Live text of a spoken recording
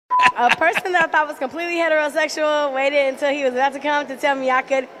A person that I thought was completely heterosexual waited until he was about to come to tell me I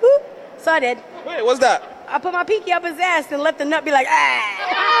could. Whoop. So I did. Wait, what's that? I put my pinky up his ass and let the nut be like, ah.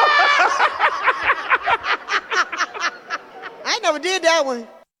 I never did that one.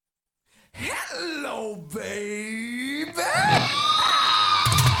 Hello, baby.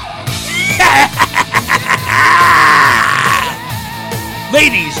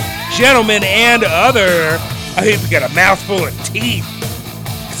 Ladies, gentlemen, and other, I hope you got a mouthful of teeth.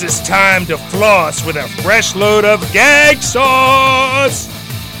 Because it's time to floss with a fresh load of gag sauce.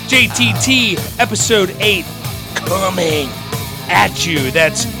 JTT Episode 8 coming at you.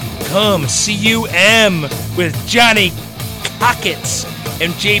 That's come, C-U-M, with Johnny Cockets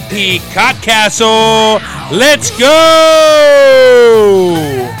and JP Cockcastle. Let's go!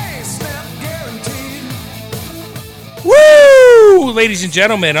 Woo! Ladies and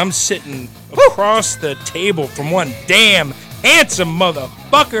gentlemen, I'm sitting across the table from one damn handsome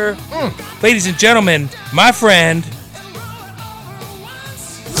motherfucker. Ladies and gentlemen, my friend,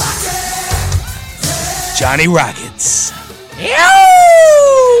 Johnny Rockets. Yo!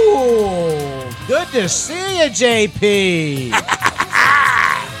 Good to see you, JP.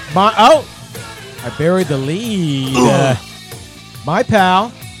 I buried the lead. My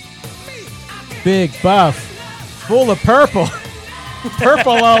pal, big buff, full of purple.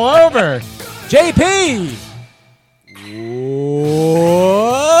 Purple all over. JP!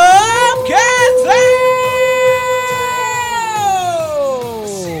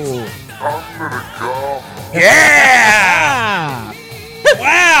 Yeah!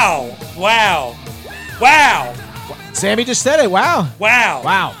 Wow! Wow! Wow! Sammy just said it. Wow. Wow!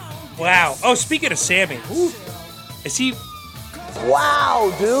 Wow. Wow! Oh, speaking of Sammy, is he?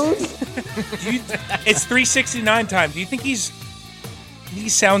 Wow, dude. It's 369 time. Do you think he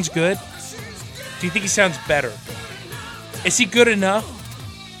sounds good? Do you think he sounds better? Is he good enough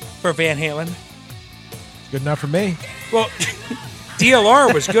for Van Halen? Good enough for me. Well,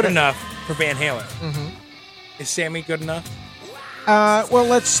 DLR was good enough for Van Halen. Mm-hmm. Is Sammy good enough? Well,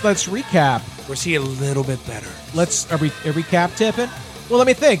 let's recap. Or is he a little bit better? Are we recap tipping? Well, let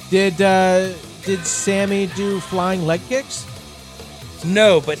me think. Did Sammy do flying leg kicks?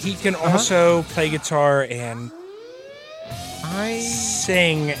 No, but he can also play guitar and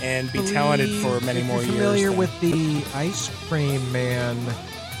sing and be talented for many more years. Familiar with the Ice Cream Man?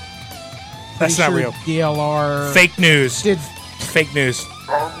 That's not real. DLR. Fake news. Fake news.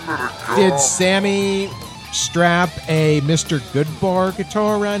 Did Sammy strap a Mr. Goodbar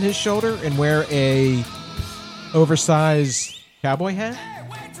guitar around his shoulder and wear a oversized cowboy hat?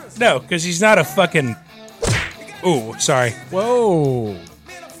 No, because he's not a fucking... Ooh, sorry. Whoa.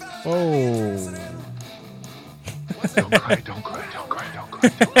 Oh. Don't cry, don't cry, don't cry, don't cry,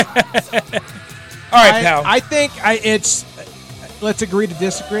 don't cry. All right, pal. I think it's... Let's agree to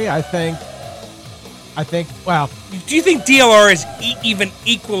disagree. I think, well... Do you think DLR is even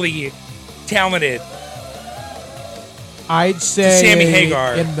equally talented? I'd say... Sammy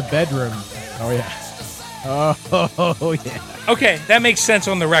Hagar. In the bedroom. Oh, yeah. Oh, yeah. Okay, that makes sense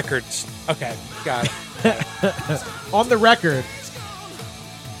on the records. Okay, got it. On the record,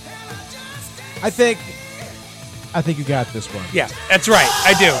 I think you got this one. Yeah, that's right.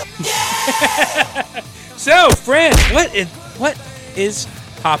 I do. So, friend, what is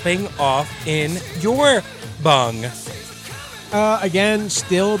popping off in your bung? Again,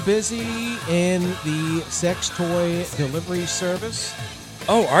 still busy in the sex toy delivery service.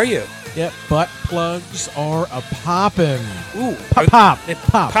 Oh, are you? Yep, butt plugs are a poppin'. Ooh, pop,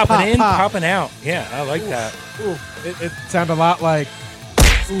 popping in, popping out. Yeah, I like that. Ooh, it sounded a lot like,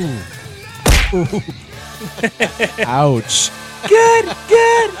 ooh. Ouch. Good.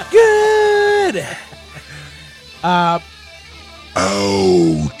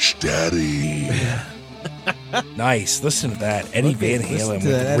 Ouch, Daddy. Nice. Listen to that. Eddie Van Halen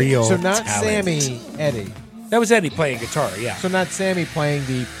with Eddie. real So not talent. Sammy, Eddie. That was Eddie playing guitar, yeah. So not Sammy playing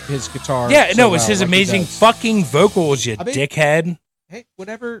his guitar. Yeah, no, it was well, his like he amazing does. fucking vocals, you dickhead. Hey,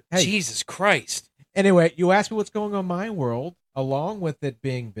 whatever. Hey. Jesus Christ. Anyway, you asked me what's going on in my world, along with it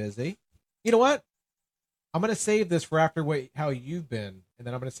being busy. You know what? I'm going to save this for after how you've been, and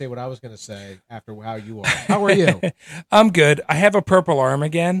then I'm going to say what I was going to say after how you are. How are you? I'm good. I have a purple arm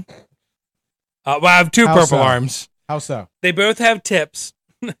again. Well, I have two purple arms. How so? They both have tips.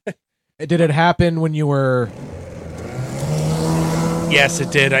 Did it happen when you were... Yes,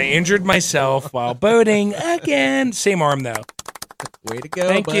 it did. I injured myself while boating again. Same arm, though. Way to go,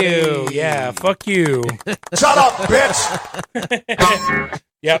 Thank buddy. you. Yeah, fuck you. Shut up, bitch.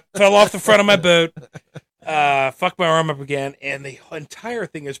 Yep, fell off the front of my boat. Fucked my arm up again, and the entire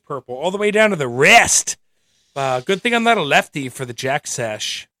thing is purple, all the way down to the wrist. Good thing I'm not a lefty for the jack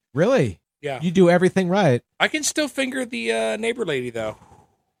sesh. Really? Yeah. You do everything right. I can still finger the neighbor lady, though.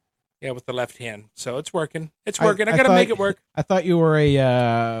 Yeah, with the left hand. So it's working. It's working. I got to make it work. I thought you were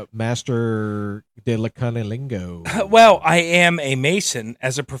a master de la cunnilingo. Well, I am a mason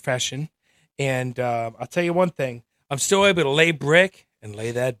as a profession. And I'll tell you one thing. I'm still able to lay brick and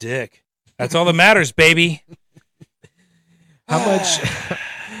lay that dick. That's all that matters, baby. How much?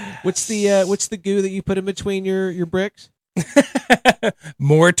 What's the goo that you put in between your bricks?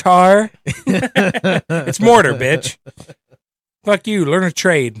 Mortar. It's mortar, bitch. Fuck you. Learn a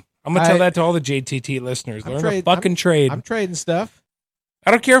trade. I'm going to tell that to all the JTT listeners. Learn a fucking trade. I'm trading stuff. I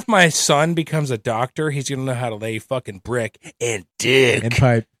don't care if my son becomes a doctor. He's going to know how to lay fucking brick and dick. And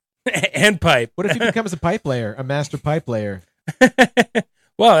pipe. And pipe. What if he becomes a pipe layer, a master pipe layer?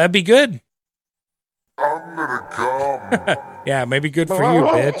 Well, that'd be good. I'm gonna come. Yeah, maybe good for you,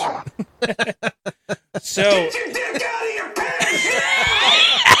 bitch. So.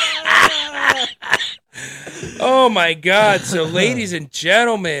 Oh my God. So, ladies and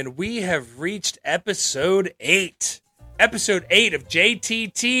gentlemen, we have reached episode 8. Episode 8 of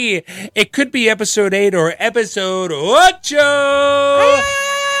JTT. It could be episode 8 or episode Ocho.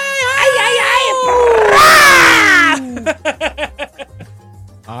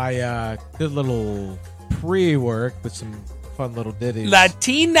 I did a little pre-work with some fun little ditties.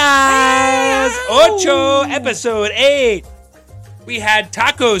 Latinas Ocho, episode 8. We had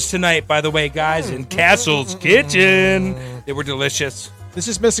tacos tonight, by the way, guys, in Castle's Kitchen. They were delicious. This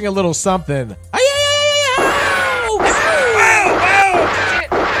is missing a little something.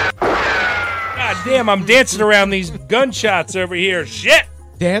 God damn, I'm dancing around these gunshots over here. Shit.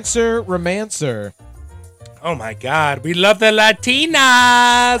 Dancer, romancer. Oh my God, we love the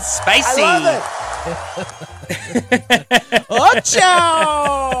Latinas. Spicy. I love it. Ocho!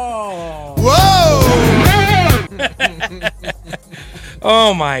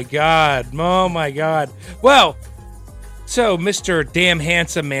 Oh my God. Oh my God. Well, so Mr. Damn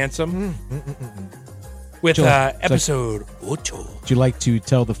Handsome Mansome with episode Ocho. Would you like to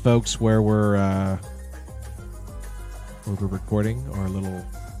tell the folks where we're recording our little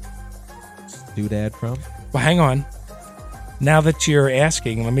doodad from? Well, hang on. Now that you're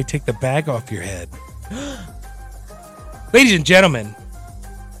asking, let me take the bag off your head. Ladies and gentlemen,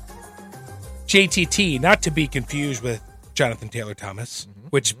 JTT, not to be confused with Jonathan Taylor Thomas,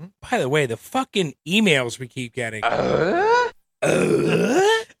 which, by the way, the fucking emails we keep getting.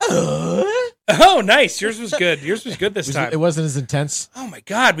 Oh, nice. Yours was good. Yours was good this time. It wasn't as intense. Oh my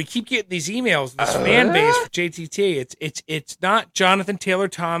God, we keep getting these emails, this fan base for JTT. It's not Jonathan Taylor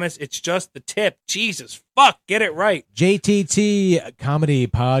Thomas, it's just the tip. Jesus fuck, get it right. JTT Comedy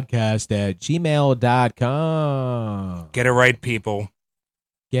Podcast at gmail.com. Get it right, people.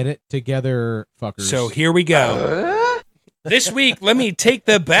 Get it together, fuckers. So here we go. This week, let me take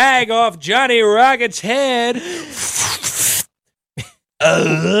the bag off Johnny Rocket's head.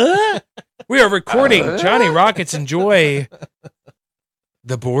 We are recording Johnny Rockets Enjoy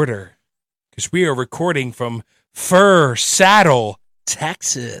the Border because we are recording from Fur Saddle,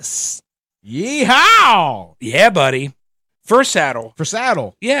 Texas. Yeehaw! Yeah, buddy. Fur Saddle. For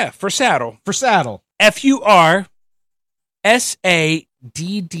saddle. Yeah, Fur Saddle. For saddle. FURSADDLE.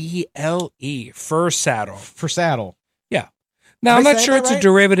 Fur Saddle. For saddle. Yeah. Now, Am I'm I not saying sure that it's a right?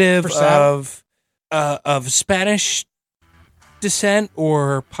 derivative For saddle? of Spanish descent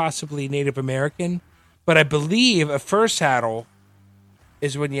or possibly Native American, but I believe a fur saddle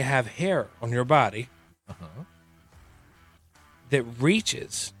is when you have hair on your body that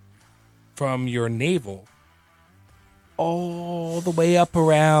reaches from your navel all the way up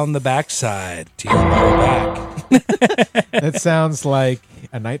around the backside to your lower back. That sounds like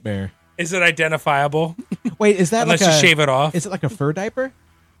a nightmare. Is it identifiable? Wait, is that Unless like you a, shave it off. Is it like a fur diaper?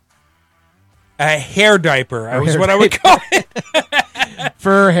 A hair diaper. I was hair what I would call it.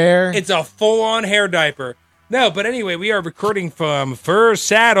 Fur hair? It's a full-on hair diaper. No, but anyway, we are recording from Fur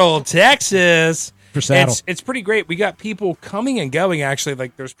Saddle, Texas. For saddle. It's pretty great. We got people coming and going, actually.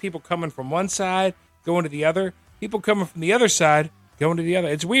 Like, there's people coming from one side, going to the other. People coming from the other side, going to the other.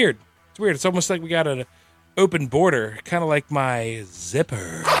 It's weird. It's weird. It's almost like we got an open border, kind of like my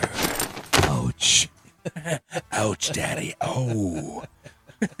zipper. Ouch. Ouch, Daddy. Oh.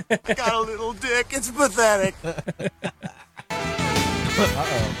 Got a little dick. It's pathetic.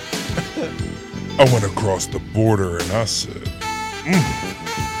 I went across the border and I said,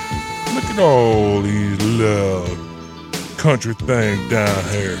 look at all these little country things down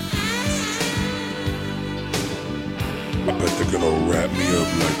here. I bet they're gonna wrap me up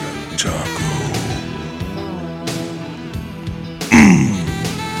like a taco.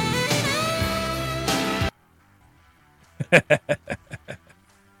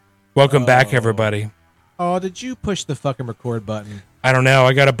 Welcome back, everybody. Oh, did you push the fucking record button? I don't know.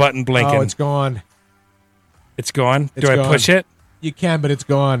 I got a button blinking. Oh, it's gone. It's gone? It's Do I gone. push it? You can, but it's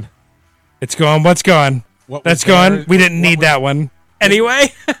gone. It's gone. What's gone? That's gone. We didn't need that one.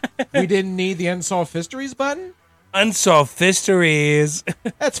 Anyway. We didn't need the Unsolved Mysteries button? Unsolved Mysteries.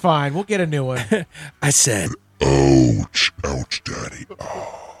 That's fine. We'll get a new one. I said. Ouch, ouch, daddy.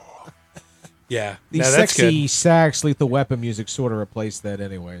 Yeah. The No, that's sexy good. sax lethal weapon music sort of replaced that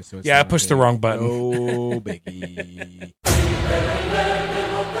anyway. So it's Yeah, I not pushed the big. wrong button. Oh, biggie.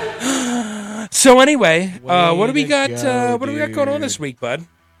 So anyway, what do we Way to got? go, What do we got going on dude. this week, bud?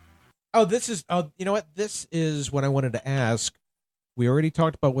 Oh, you know what? This is what I wanted to ask. We already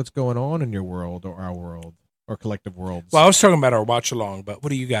talked about what's going on in your world or our world or collective worlds. Well, I was talking about our watch along, but what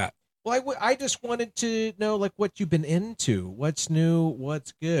do you got? Well, I just wanted to know, like, what you've been into. What's new?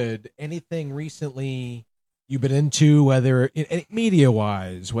 What's good? Anything recently you've been into, whether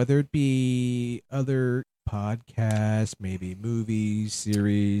media-wise, whether it be other podcasts, maybe movies,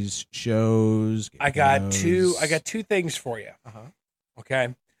 series, shows. I got games. two things for you. Uh-huh.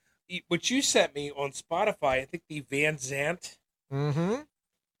 Okay. What you sent me on Spotify, I think the Van Zandt Mm-hmm.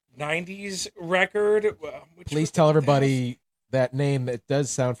 90s record. Please tell everybody that name. That does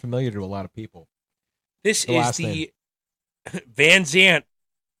sound familiar to a lot of people. This The is last the Van Zandt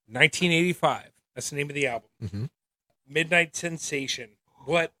 1985. That's the name of the album. Mm-hmm. Midnight Sensation.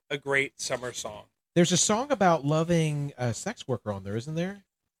 What a great summer song. There's a song about loving a sex worker on there, isn't there?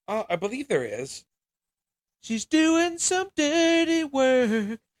 I believe there is. She's doing some dirty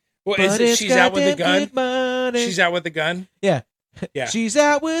work. Well, but is it it's she's out with a goddamn gun? good money. She's out with a gun? Yeah. Yeah. She's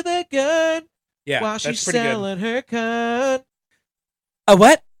out with a gun Yeah. while that's she's pretty good. selling her con. A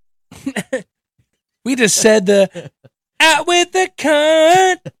what? We just said the out with the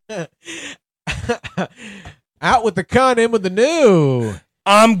cunt. Out with the con, in with the new.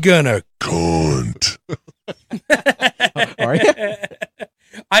 I'm gonna. Cunt. Are you?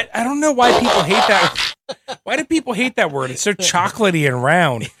 I don't know why people hate that. Why do people hate that word? It's so chocolatey and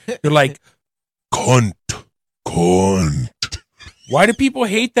round. You're like, Cunt. Cunt. why do people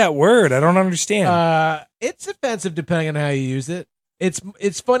hate that word? I don't understand. It's offensive depending on how you use it.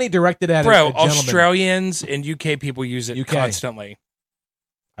 It's funny directed at a Bro, gentleman. Australians and UK people use it UK. constantly.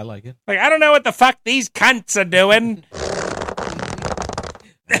 I like it. Like, I don't know what the fuck these cunts are doing.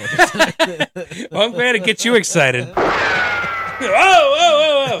 Well, I'm glad to get you excited.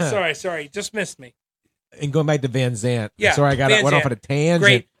 Oh, sorry. Just missed me. And going back to Van Zandt. Yeah, Sorry, Van went off Zandt. on a tangent.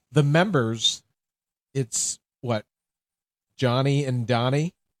 Great. The members, it's what? Johnny and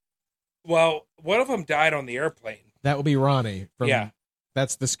Donnie? Well, one of them died on the airplane. That would be Ronnie. Yeah.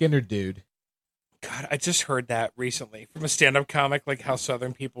 That's the Skinner dude. God, I just heard that recently from a stand-up comic, like how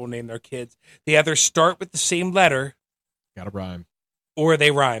Southern people name their kids. They either start with the same letter Got to rhyme. or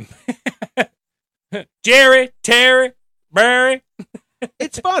they rhyme. Jerry, Terry, Barry.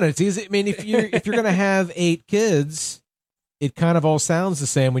 It's fun. It's easy. I mean, if you're gonna have 8 kids, it kind of all sounds the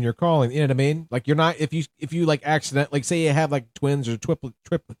same when you're calling. You know what I mean? Like you're not if you like accident, like say you have like twins or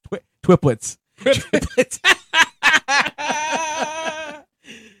twiplets.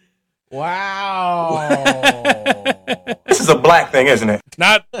 Wow. This is a black thing, isn't it?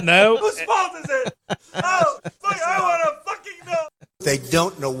 No. Whose fault is it? Oh, I want to fucking know. They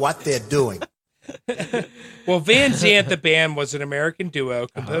don't know what they're doing. Well, Van Zandt, the band, was an American duo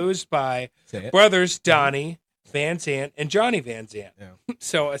composed by Say it. brothers Donnie Van Zandt and Johnny Van Zandt. Yeah.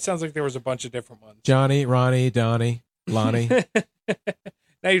 So it sounds like there was a bunch of different ones. Johnny, Ronnie, Donnie, Lonnie.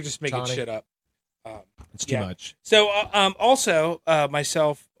 Now you're just making Johnny. shit up. It's too much. So, also,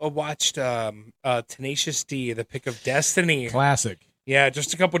 myself watched Tenacious D, The Pick of Destiny. Classic. Yeah,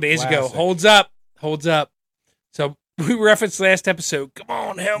 just a couple days ago. Classic. Holds up. So we referenced last episode. Come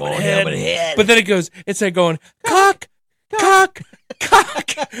on, helmet head. But then it's like going cock.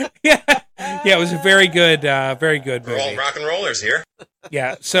 Yeah, it was a very good movie. We're all rock and rollers here.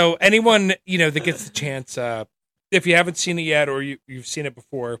 Yeah. So anyone that gets the chance, if you haven't seen it yet or you've seen it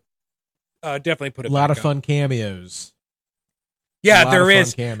before, definitely put it. A lot back of on. fun cameos. Yeah, A lot there of fun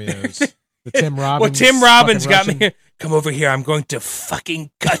is. cameos. The Tim Robbins. Well, Tim Robbins fucking got me Russian. here. Come over here. I'm going to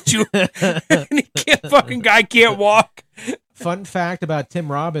fucking cut you. And guy can't walk. Fun fact about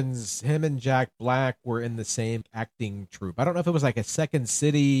Tim Robbins: him and Jack Black were in the same acting troupe. I don't know if it was like a Second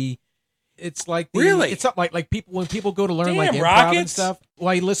City. It's like Really? It's something like people when people go to learn Damn, like improv Rockets. and stuff. Well,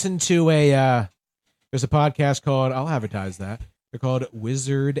 I listened to there's a podcast called, I'll advertise that. They're called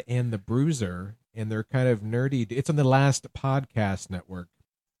Wizard and the Bruiser, and they're kind of nerdy. It's on the Last Podcast Network.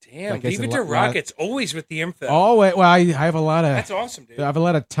 Damn, Like I leave said, it to Rockets. Always with the info. Oh wait, well I have a lot of That's awesome, dude. I have a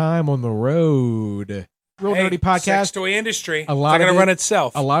lot of time on the road. Real Nerdy Podcast. Sex toy industry. A lot it's not of gonna it- run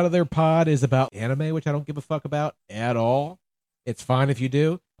itself. A lot of their pod is about anime, which I don't give a fuck about at all. It's fine if you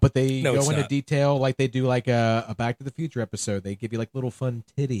do, but they No, go it's into not. detail like they do like a Back to the Future episode. They give you like little fun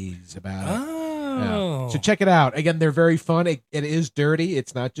titties about it. Oh. Yeah. So check it out. Again, they're very fun. It is dirty.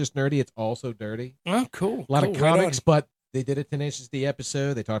 It's not just nerdy. It's also dirty. Oh, cool. A lot Cool. of Right comics, on. but they did a Tenacious D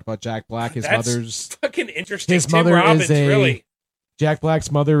episode. They talked about Jack Black. His That's mother's fucking interesting. his Tim mother Robbins, is a really. Jack Black's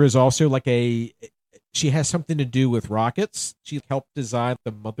mother is also like she has something to do with rockets. She helped design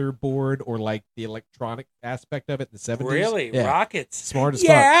the motherboard or like the electronic aspect of it in the 70s. Really? Yeah. Rockets. Smart as fuck.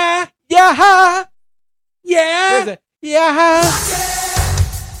 Yeah. Yeah. Yeah. Where's it? Yeah.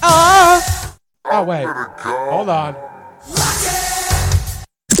 Oh, wait. Hold on.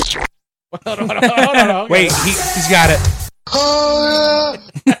 Hold on. Wait, he's got it.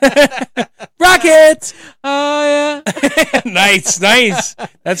 Rockets! Oh, yeah. Nice.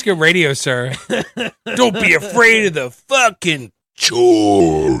 That's good radio, sir. Don't be afraid of the fucking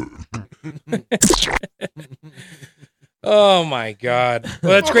chore. Oh, my God.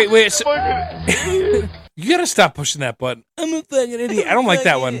 Well, that's great. Wait, you got to stop pushing that button. I'm a fucking idiot. I don't like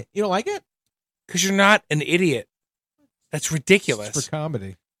that one. You don't like it? Because you're not an idiot. That's ridiculous. It's for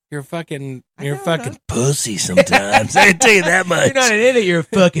comedy. You're a fucking pussy sometimes. I can tell you that much. You're not an idiot. You're a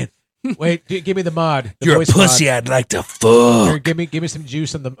fucking. Wait, give me the mod. The You're a voice pussy mod. I'd like to Here, fuck. give me some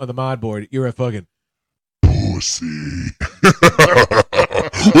juice on the mod board. You're a fucking. Pussy.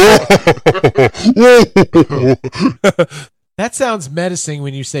 That sounds menacing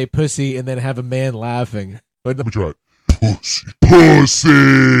when you say pussy and then have a man laughing. But Let me try it. Pussy.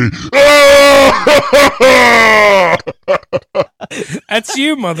 Pussy. That's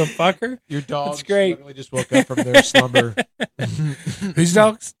you, motherfucker. your dog That's great. literally just woke up from their slumber. Whose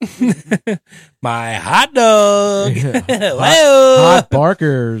dogs? My hot dog. hot, Whoa. hot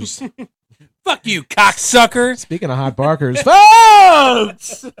barkers. Fuck you, cocksucker. Speaking of hot barkers,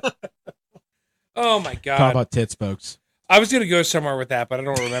 folks! Oh, my Talk God. about tits, folks. I was going to go somewhere with that, but I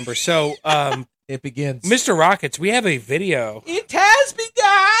don't remember. So, It begins. Mr. Rockets, we have a video. It has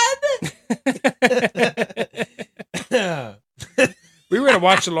begun! We were going to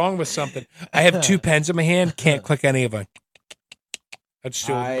watch along with something. I have two pens in my hand. Can't click any of them. I just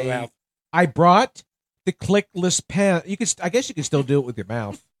do it with my mouth. I brought the clickless pen. I guess you can still do it with your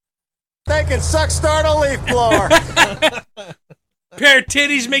mouth. They can suck start a leaf blower. Pair of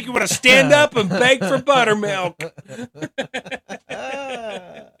titties make you want to stand up and beg for buttermilk.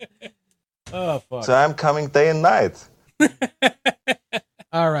 Oh, fuck. So I'm coming day and night.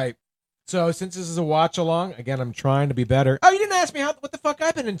 All right. So since this is a watch along, again, I'm trying to be better. Oh, you didn't ask me what the fuck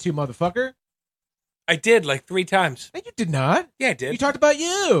I've been into, motherfucker. I did like 3 times. No, you did not. Yeah, I did. You talked about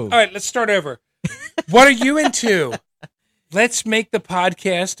you. All right, let's start over. What are you into? Let's make the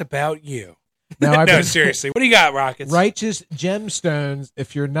podcast about you. No, I've No, been- seriously. What do you got, Rockets? Righteous Gemstones.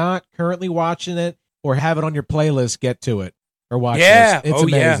 If you're not currently watching it or have it on your playlist, get to it or watch Yeah. this. It's Oh,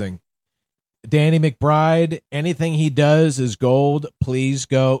 yeah. amazing. Danny McBride, anything he does is gold. Please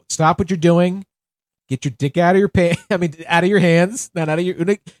go. Stop what you're doing. Get your dick out of your pants. I mean, out of your hands. Not out of your.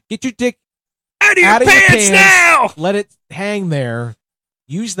 Get your dick Out of your out of your pants pants. now! Let it hang there.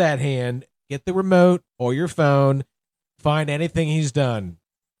 Use that hand. Get the remote or your phone. Find anything he's done.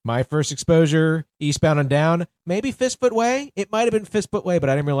 My first exposure, Eastbound and Down. Maybe Fistfoot Way. It might have been Fistfoot Way, but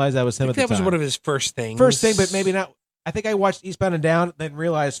I didn't realize that was him I at think the that was time. one of his first things. First thing, but maybe not. I think I watched Eastbound and Down, then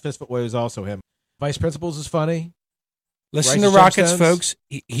realized Fistfoot Way was also him. Vice Principals is funny. Listen Righteous to Rockets, Gemstones. folks.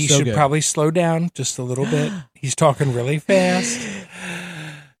 He So should good. probably slow down just a little bit. He's talking really fast.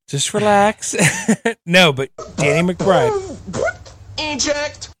 Just relax. No, but Danny McBride.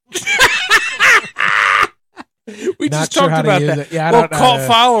 Eject. We Not just sure talked how to about use that. it. Yeah, I well, don't know cult how to-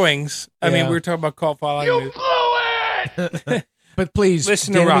 followings. I mean, Yeah. we were talking about cult following. But please,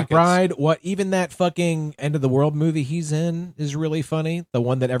 Listen to Danny Rockets. McBride, even that fucking End of the World movie he's in is really funny. The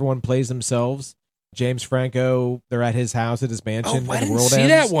one that everyone plays themselves. James Franco, they're at his house at his mansion. Oh, and I the didn't world see ends.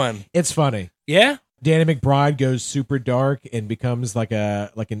 that one. It's funny. Yeah? Danny McBride goes super dark and becomes like an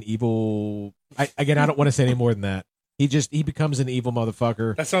evil. I don't want to say any more than that. He becomes an evil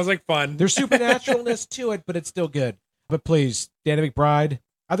motherfucker. That sounds like fun. There's supernaturalness to it, but it's still good. But please, Danny McBride.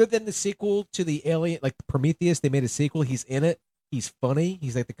 Other than the sequel to the Alien, like Prometheus, they made a sequel. He's in it. He's funny.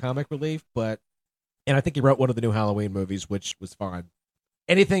 He's like the comic relief. And I think he wrote one of the new Halloween movies, which was fine.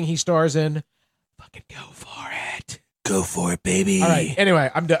 Anything he stars in, fucking go for it. Go for it, baby. All right. Anyway,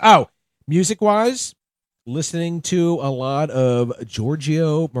 I'm done. Oh, music wise, listening to a lot of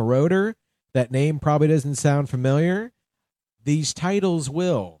Giorgio Moroder. That name probably doesn't sound familiar. These titles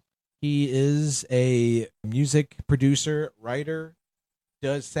will. He is a music producer, writer,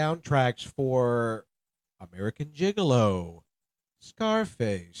 does soundtracks for American Gigolo,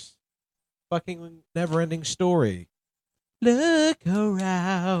 Scarface, fucking Never-Ending Story. Look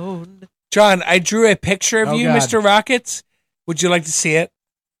around. John, I drew a picture of Oh, you, God. Mr. Rockets. Would you like to see it?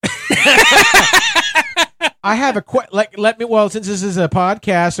 I have a since this is a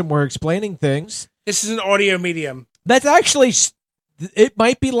podcast and we're explaining things, This is an audio medium. that's actually, it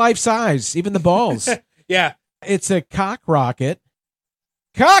might be life size, even the balls. Yeah. It's a cock rocket.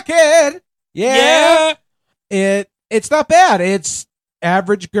 Cock it! Yeah. It's not bad. It's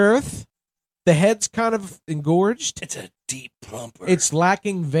average girth. The head's kind of engorged. It's a deep plumper. It's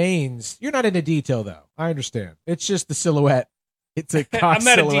lacking veins. You're not into detail, though. I understand. It's just the silhouette. It's a cock I'm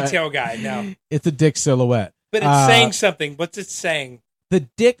not silhouette. a detail guy, no. It's a dick silhouette. But it's saying something. What's it saying? The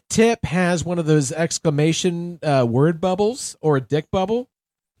dick tip has one of those exclamation word bubbles or a dick bubble.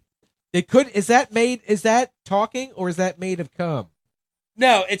 It could. Is that talking or is that made of cum?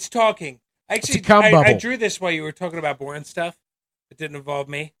 No, it's talking. Actually, It's a cum I bubble. drew this while you were talking about boring stuff. It didn't involve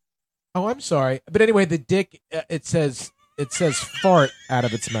me. Oh, I'm sorry. But anyway, the dick, it says fart out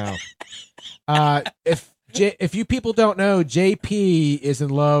of its mouth. If you people don't know, JP is in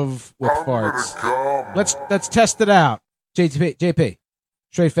love with farts. Let's test it out. JP,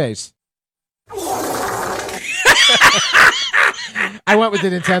 straight face. I went with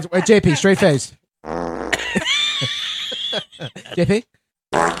it intense. Wait, JP, straight face. JP?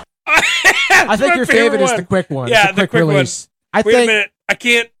 I think your favorite is the quick one. Yeah, It's a the quick one. release. Wait a minute. I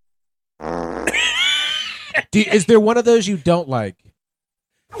can't. Is there one of those you don't like?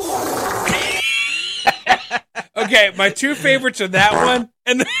 Okay, my two favorites are that one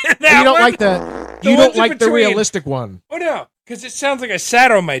and that You don't one. like the The ones in the between. realistic one. Oh no, because it sounds like I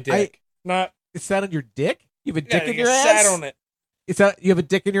sat on my dick. Not. It sat on your dick? You have a Yeah, dick in like your I ass? sat on it. You have a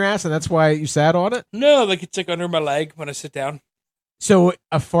dick in your ass and that's why you sat on it? No, like it's like under my leg when I sit down. So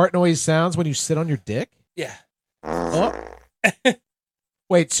a fart noise sounds when you sit on your dick? Yeah. Oh.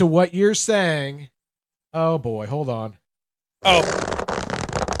 Wait, so what you're saying... Oh boy, hold on. Oh.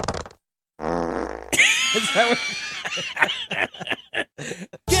 Is that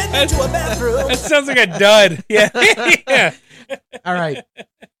Get into a bathroom. That sounds like a dud. Yeah. Yeah. All right.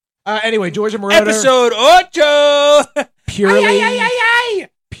 Anyway, Georgia Moroder. Episode Ocho.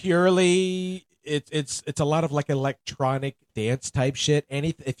 Purely, it's a lot of like electronic dance type shit.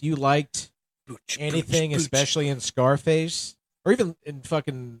 If you liked anything, especially in Scarface, or even in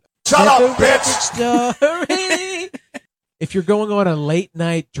fucking Shut up, bitch. If you're going on a late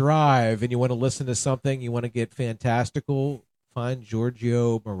night drive and you want to listen to something, you want to get fantastical, find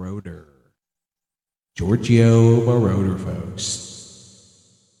Giorgio Moroder. Giorgio Moroder, folks.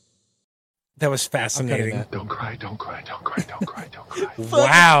 That was fascinating. that. Don't cry, don't cry, don't cry, don't cry, don't cry.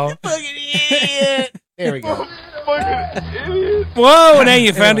 Wow. There we go. Fucking idiot. Whoa, now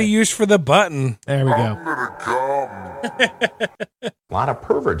you found a use for the button. There we go. A lot of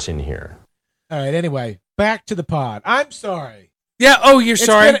perverts in here. All right. Anyway, back to the pod. I'm sorry. Yeah, oh, you're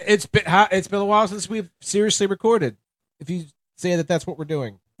sorry. It's been a while since we've seriously recorded. If you say that, that's what we're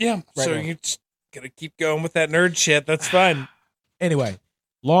doing. Yeah, Right so now. you're just going to keep going with that nerd shit. That's fine. Anyway,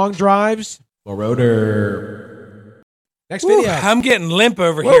 long drives. Moroder. Next Woo, video. I'm getting limp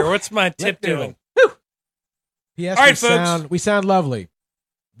over Woo. here. What's my tip Limp noodle. doing? P.S. All right, folks. We sound lovely.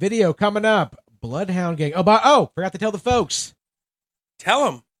 Video coming up. Bloodhound Gang. Forgot to tell the folks. Tell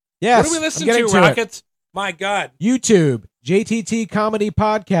them. Yes. What do we listen to, it. Rockets? My God. YouTube, JTT Comedy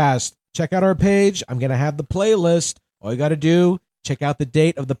Podcast. Check out our page. I'm going to have the playlist. All you got to do, check out the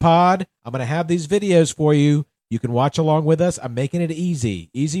date of the pod. I'm going to have these videos for you. You can watch along with us. I'm making it easy.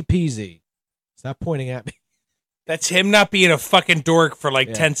 Easy peasy. Stop pointing at me. That's him not being a fucking dork for like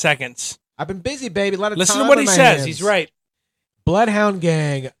Yeah. 10 seconds. I've been busy, baby. A lot of Listen time to what on he my says. hands. He's right. Bloodhound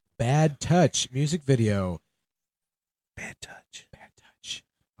Gang, Bad Touch music video. Bad touch. Bad Touch.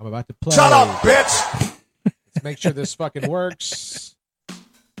 I'm about to play. Shut up, bitch. Let's make sure this fucking works.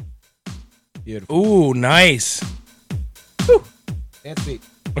 Beautiful. Ooh, nice. Dance beat.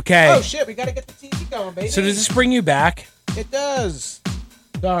 Okay. Oh shit, we gotta get the TV going, baby. So does this bring you back? It does.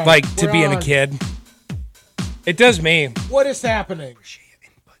 All right, Like to we're being on. a kid? It does me. What is happening?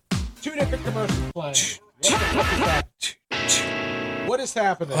 Two different commercials playing. What the fuck is that? What is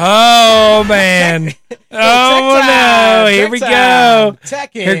happening? Oh, man. Oh, no. Here we go.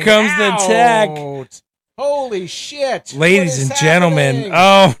 Teching Here comes the tech. out. Holy shit. Ladies What is and gentlemen. happening?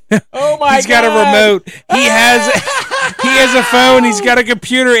 Oh, Oh my he's got a God. remote. He has a phone. He's got a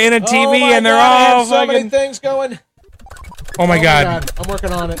computer and a TV, Oh my and they're God, I have all so many fucking. things going. Oh my God. I'm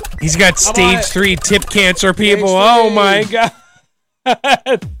working on it. He's got I'm on stage it. 3 tip cancer, people. Stage Oh 3. my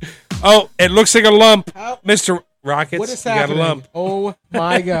God. Oh, it looks like a lump. How- Mr. Rockets, What is you got happening? a lump. Oh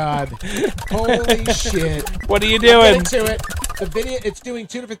my god! Holy shit! What are you I'll doing? get into it. The video, it's doing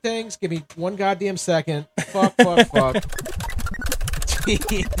two different things. Give me one goddamn second. Fuck.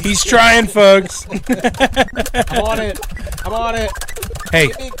 He's trying, folks. I'm on it. Hey,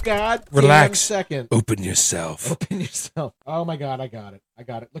 Give me a goddamn relax. second. Open yourself. Open yourself. Oh my god, I got it.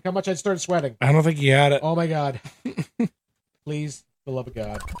 Look how much I started sweating. I don't think you got it. Oh my god. Please, beloved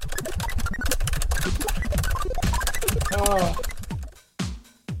God. Oh.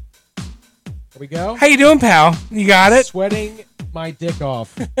 There we go. How you doing, pal? You got it? Sweating my dick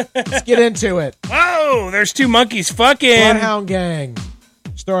off. Let's get into it. Oh, there's two monkeys fucking. Bloodhound Gang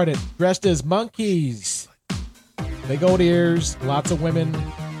started dressed as monkeys. Big old ears, lots of women.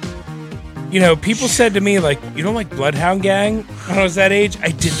 You know, people said to me, like, you don't like Bloodhound Gang? When I was that age, I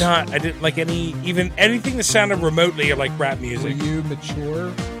did not. I didn't like anything that sounded remotely like rap Were music. you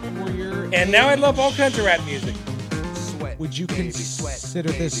mature for your And age? now I love all kinds of rap music. Would you consider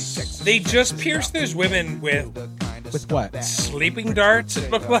this They just pierced those women with with what? sleeping darts,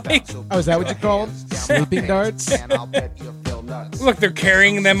 it looked like. Oh, is that what you call them? Sleeping darts? Look, they're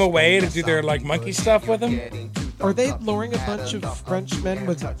carrying them away to do their, like, monkey stuff with them. Are they luring a bunch of French men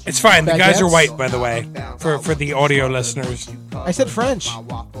with... It's fine. The guys are baguettes? white, by the way, for the audio listeners. I said French. No,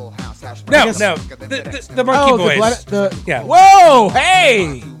 guess- the monkey boys. Yeah. Whoa!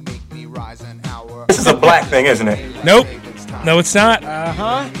 Hey! This is a black thing, isn't it? Nope. No, it's not.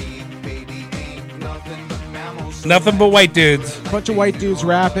 Uh-huh. Nothing but white dudes. Bunch of white dudes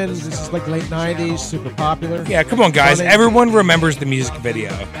rapping. This is like late 90s, super popular. Yeah, come on, guys. Funny. Everyone remembers the music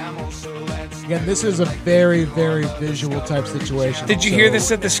video. Again, this is a very, very visual type situation. Did you so- hear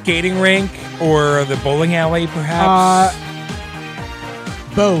this at the skating rink or the bowling alley, perhaps?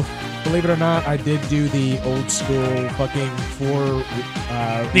 Both. Believe it or not, I did do the old school fucking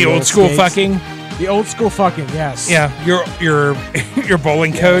The old school fucking? The old school fucking, yes. Yeah, your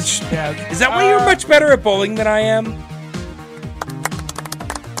bowling coach. Yeah. Is that why you're much better at bowling than I am?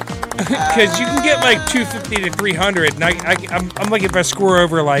 Because you can get like 250 to 300, and I'm like if I score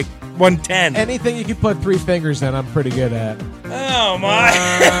over like 110. Anything you can put three fingers in, I'm pretty good at. Oh my!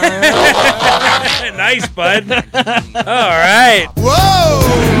 Nice, bud. All right. Whoa!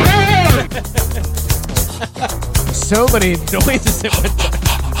 So many noises it went.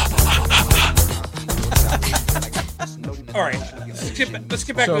 All right. Let's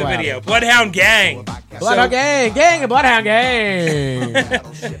get back So to the loud. video. Bloodhound Gang. Bloodhound Gang, Bloodhound Gang.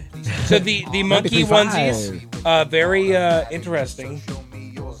 So the monkey 93.5. onesies, very interesting.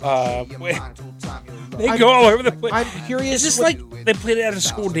 They go all over the place. I'm curious. Is this like they played it at a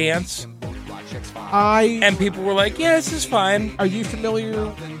school dance? And people were like, "Yeah, this is fine." Are you familiar?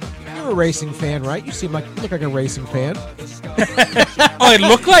 You're a racing fan, right? You look like a racing fan. Oh, I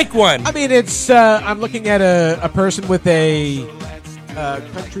look like one. I mean, it's. I'm looking at a person with a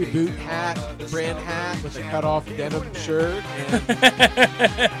country boot hat, brand hat, with a cut-off denim shirt,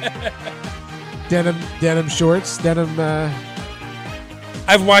 and denim shorts, denim.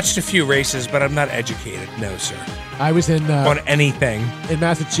 I've watched a few races, but I'm not educated. No, sir. I was in On anything. in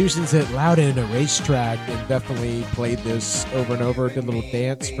Massachusetts at Loudon, a racetrack, and definitely played this over and over. Did a little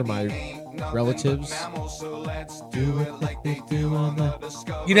dance for my relatives. Do what they do on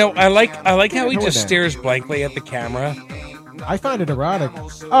the... You know, I like how he Doing just that. stares blankly at the camera. I find it erotic.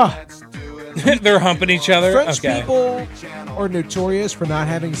 Oh, They're humping each other. French Okay. people are notorious for not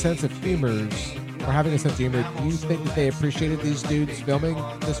having a sense of humor. Or having a sense of humor. Do you think that they appreciated these dudes filming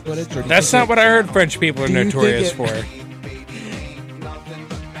this footage? Or do you That's think not what I heard French people are Do you think notorious it- for.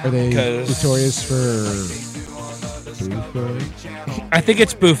 Are they 'Cause- notorious for... I think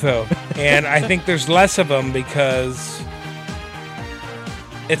it's Bufo. And I think there's less of them because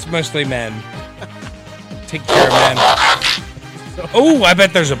it's mostly men. Take care of men. Oh, I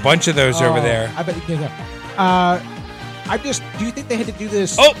bet there's a bunch of those over there. I bet you can't do you think they had to do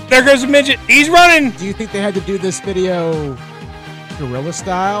this? Oh, there goes a midget. He's running. Do you think they had to do this video guerrilla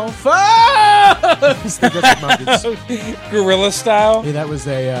style? Folks! They got some monkeys. Gorilla style. Yeah, that was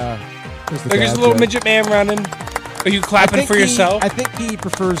a. Was the Look, there's dad a little joke. midget man running. Are you I clapping think for yourself? I think he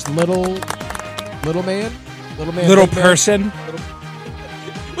prefers little man, Little big man. person.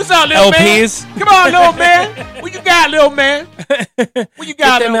 What's up, little LPs. man? Come on, little man. What you got, little man? What you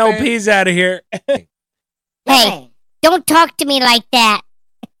got, Get them little man? LPs out of here. Hey, don't talk to me like that.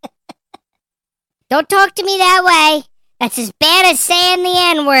 Don't talk to me that way. That's as bad as saying the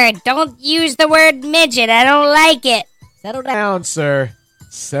N-word. Don't use the word midget. I don't like it. Settle down, sir.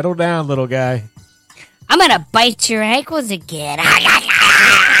 Settle down, little guy. I'm gonna bite your ankles again.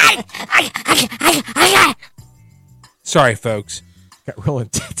 Sorry, folks. Got real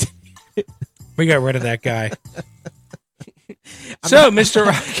intense. We got rid of that guy. Mr.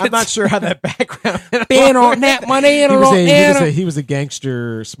 Rockets. I'm not sure how that background. Been on that money and he was a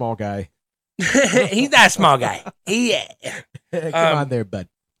gangster small guy. He's not a small guy. Come on there, bud.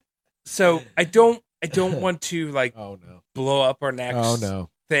 So I don't want to blow up our next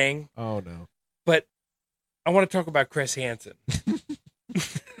thing. Oh no. But I want to talk about Chris Hansen.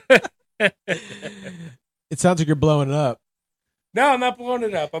 It sounds like you're blowing it up. No, I'm not blowing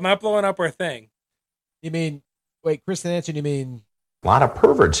it up. I'm not blowing up our thing. You mean, wait, Chris Hansen, you mean? A lot of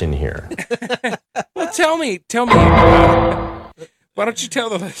perverts in here. Well, tell me. Why don't you tell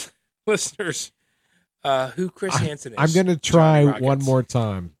the listeners who Chris Hansen is? I'm going to try one more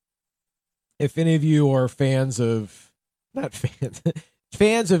time. If any of you are fans of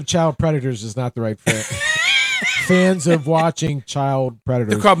child predators is not the right phrase. Fans of watching child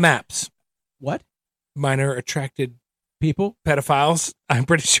predators. They're called MAPs. What? Minor attracted people? Pedophiles. I'm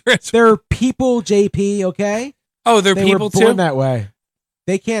pretty sure it's... They're people, JP, okay? Oh, they're people too? They were born too? that way.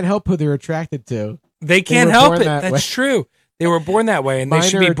 They can't help who they're attracted to. They can't help it. That's true. They were born that way, and they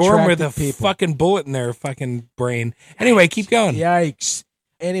should be born with a fucking bullet in their fucking brain. Anyway, keep going. Yikes.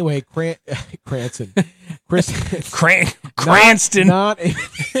 Anyway, Cranston. Cranston.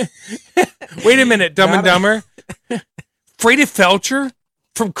 Wait a minute, Dumb and Dumber. Freda Felcher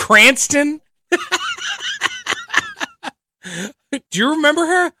from Cranston? Do you remember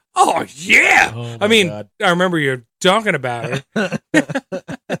her? Oh, yeah. Oh, I mean, God. I remember you talking about her.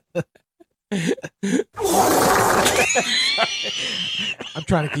 I'm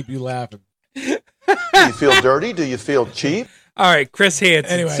trying to keep you laughing. Do you feel dirty? Do you feel cheap? All right, Chris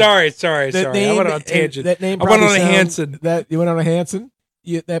Hansen. Anyway, sorry. I went on a tangent. That name I went on a Hansen. You went on a Hansen?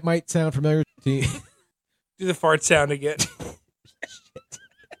 That might sound familiar to you. Do the fart sound again.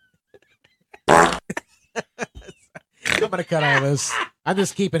 I'm going to cut all this. I'm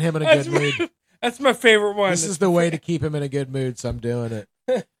just keeping him in a good mood. That's my favorite one. This is the way to keep him in a good mood, so I'm doing it.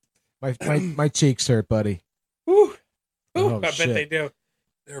 My cheeks hurt, buddy. Ooh, Oh, I shit. bet they do.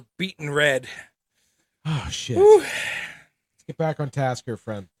 They're beaten red. Oh, shit. Ooh. Let's get back on task here,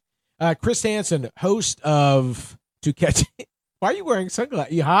 friend. Chris Hansen, host of To Catch... Why are you wearing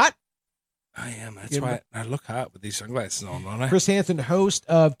sunglasses? You hot? I am. That's why I look hot with these sunglasses on, don't I? Chris Hansen, host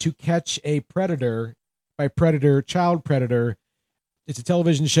of To Catch a Predator, by Predator, Child Predator. It's a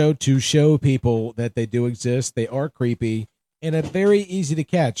television show to show people that they do exist. They are creepy and are very easy to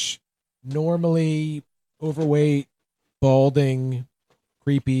catch. Normally overweight, balding,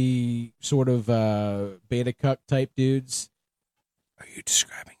 creepy, sort of beta cuck type dudes. Are you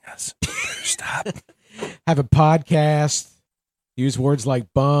describing us? Stop. Have a podcast. Use words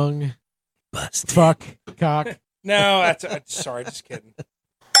like bung, Busted. fuck, cock. No, that's sorry, just kidding.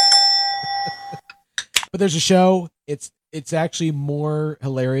 But there's a show. It's actually more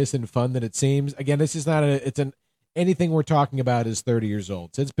hilarious and fun than it seems. Again, this is not anything we're talking about is 30 years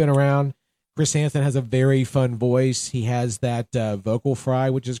old. So it's been around. Chris Hansen has a very fun voice. He has that vocal fry,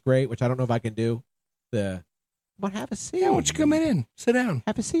 which is great, which I don't know if I can do. Come on, have a seat. Yeah, why don't you come in? Sit down.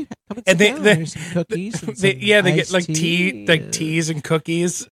 Have a seat. Come and And sit down. There's some cookies. And they get iced like tea. teas and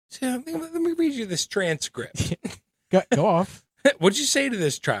cookies. So, let me read you this transcript. Go off. What'd you say to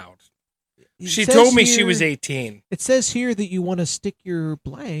this child? She says told me here- she was 18. It says here that you want to stick your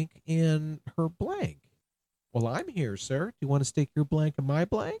blank in her blank. Well, I'm here, sir. Do you want to stick your blank in my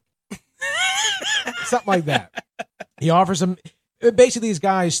blank? Something like that. He offers them. Basically, these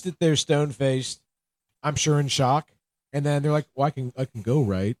guys sit there stone-faced, I'm sure in shock. And then they're like, well, I can go,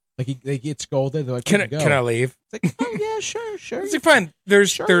 right? Like they get scolded. They're like, Can go. I leave? It's like, oh, yeah, sure. It's like, fine.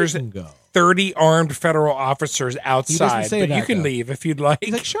 There's you can go. 30 armed federal officers outside, say but that, you can though. leave if you'd like.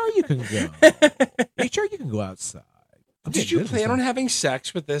 He's like, sure, you can go. Sure, you can go outside. Did you plan on having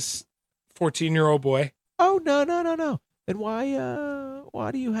sex with this 14-year-old boy? Oh, no. Then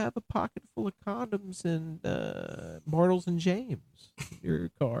why do you have a pocket full of condoms and Bartles and James in your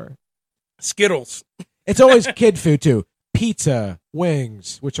car? Skittles. It's always kid food, too. Pizza,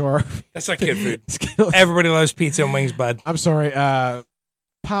 wings, which are... That's not kid food. Skittles. Everybody loves pizza and wings, bud. I'm sorry.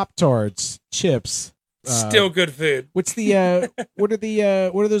 Pop-Tarts, chips. Still good food. What's the what are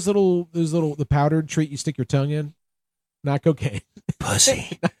those little the powdered treat you stick your tongue in? Not cocaine.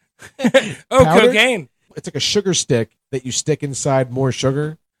 Pussy. Powder? Cocaine. It's like a sugar stick that you stick inside more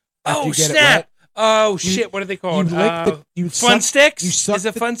sugar. after Oh, you get it snap. wet. Oh, shit. What are they called? Fun sticks? Is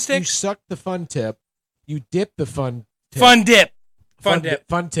it fun sticks? You suck the fun tip. You dip the fun tip. Fun dip. Fun tip.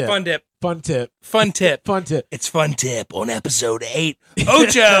 Fun dip. Fun tip. Fun tip. Fun tip. It's Fun Tip on episode 8.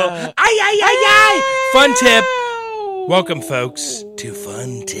 Ocho. Ay. Fun Tip. Welcome, folks, to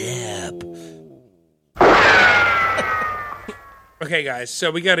Fun Tip. Okay, guys.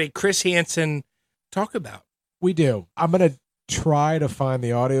 So we got a Chris Hansen talk about. We do. I'm gonna try to find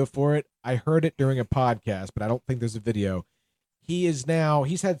the audio for it. I heard it during a podcast, but I don't think there's a video. He's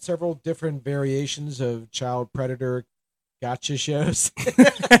had several different variations of child predator gotcha shows.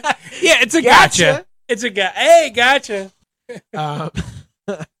 Yeah, it's a gotcha. It's a gotcha. Hey, gotcha.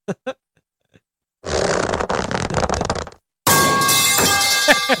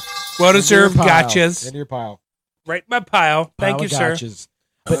 Well-deserved gotchas. In your pile. Right in my pile. Thank you, sir.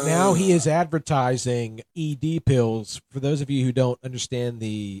 But now he is advertising ED pills. For those of you who don't understand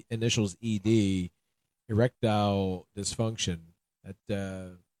the initials ED, erectile dysfunction,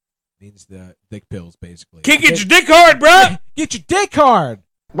 that means the dick pills, basically. Can't get your dick hard, bro. Get your dick hard.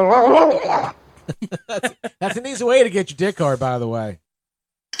 That's an easy way to get your dick hard, by the way.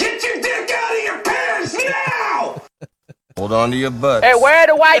 Get your dick out of your pants now! Hold on to your butt. Hey, where are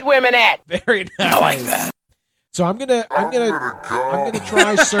the white women at? Very nice. I like that. So I'm gonna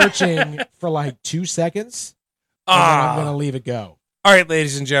try searching for like 2 seconds, and then I'm gonna leave it go. All right,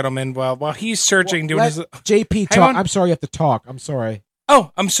 ladies and gentlemen. Well, while he's searching, doing his JP talk. I'm sorry, you have to talk. I'm sorry.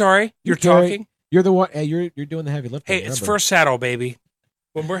 Oh, I'm sorry. You're talking. You're the one. Hey, you're doing the heavy lifting. Hey, it's First Saddle, baby.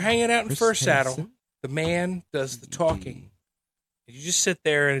 When we're hanging out in First Saddle, the man does the talking. You just sit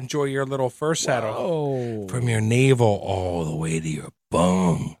there and enjoy your little First Saddle from your navel all the way to your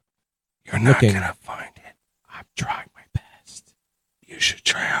bum. You're not gonna find it. I'm trying my best. You should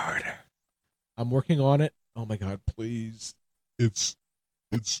try harder. I'm working on it. Oh my God, please. It's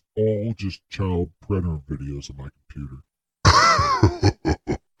all just child predator videos on my computer.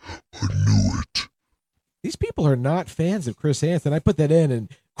 I knew it. These people are not fans of Chris Hansen. I put that in,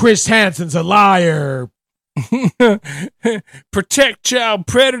 and Chris Hansen's a liar. Protect child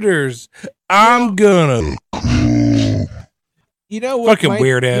predators. I'm gonna. You know what? Fucking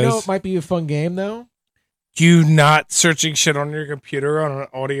weirdos. You know what might be a fun game, though? You not searching shit on your computer on an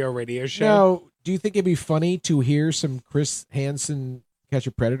audio radio show? No. Do you think it'd be funny to hear some Chris Hansen Catch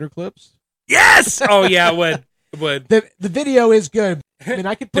a Predator clips? Yes! Oh, yeah, it would. It would. The video is good. I mean,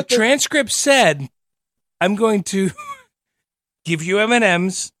 I could put the transcript said, I'm going to give you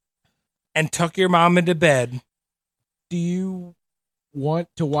M&Ms and tuck your mom into bed. Do you want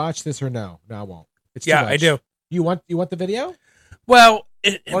to watch this or no? No, I won't. It's too yeah, much. I do. You want the video? Well,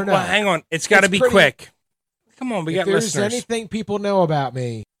 or no? Well, hang on. It's got to be quick. Come on, we got listeners. If there's anything people know about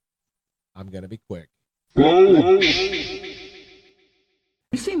me, I'm going to be quick. You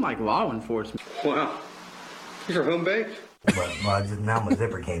seem like law enforcement. Wow. These are home baked? Now my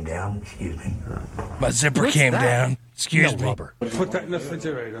zipper came down. Excuse me. My zipper came down. Excuse me. Rubber. Put that in the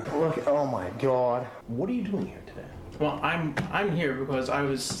refrigerator. Look, oh my God. What are you doing here today? Well, I'm here because I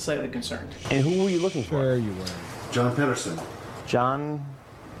was slightly concerned. And who were you looking for? Where you were? John Pedersen. John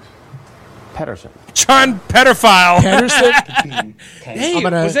Pedersen. John Pedophile. Pedersen? Hey,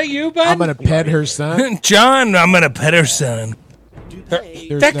 was that you, bud? I'm going to pet her son. John, I'm going to pet her son.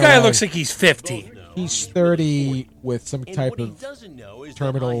 That guy looks like he's 50. He's 30 with some type of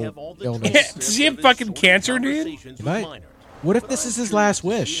terminal illness. Does he have fucking cancer, dude? He might. What if this is his last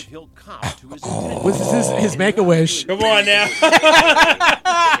wish? What if this is his make-a-wish? Come on now.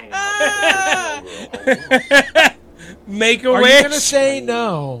 Make a wish. Are you going to say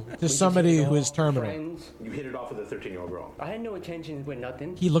no to somebody who is terminal? You hit it off with a 13-year-old girl. I had no intentions with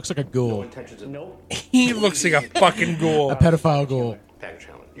nothing. He looks like a ghoul. He looks like a fucking ghoul. A pedophile ghoul.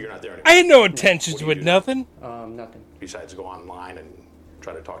 You're not there anymore. I had no intentions with nothing. Nothing. Besides go online and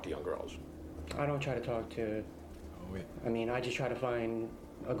try to talk to young girls. I don't try to talk to... I mean, I just try to find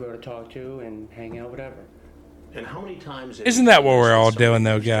a girl to talk to and hang out, whatever. And how many times... Isn't that what we're all doing,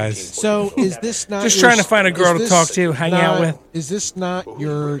 though, guys? So, is this not... Just trying to find a girl to talk to, hang out with? Is this not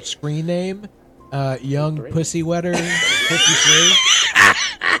your screen name? Young Pussy Wetter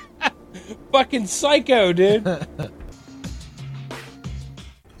 53? Fucking psycho, dude.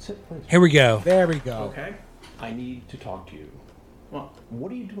 Here we go. There we go. Okay. I need to talk to you. Well,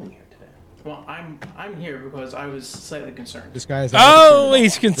 what are you doing here today? Well, I'm here because I was slightly concerned. This guy is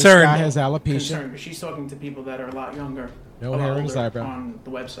he's concerned. This guy has alopecia. Concerned because she's talking to people that are a lot younger. No hair in his eyebrow. On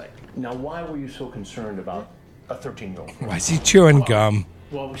the website. Now, why were you so concerned about a 13-year-old? Why is he chewing gum?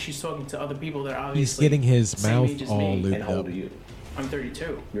 Well, she's talking to other people that are obviously... He's getting his mouth all lubed And how old up. are you? I'm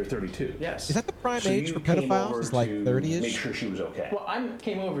 32. You're 32? Yes. Is that the prime age for pedophiles? It's like 30-ish? Make sure she was okay. Well, I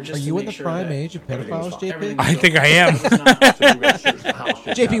came over just Are to you make in the sure prime that age of pedophiles, JP? I think I am.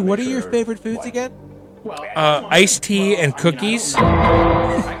 JP, what are your favorite foods again? Iced tea and cookies.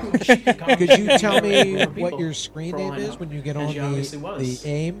 Could you tell me what your screen name is when you get on the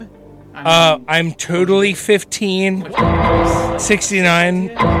AIM? I'm totally 15, 69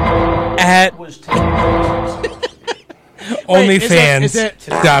 at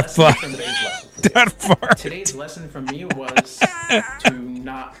OnlyFans.fuck. fart. Today's lesson from me was to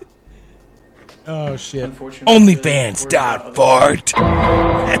not. Oh shit! OnlyFans.fart.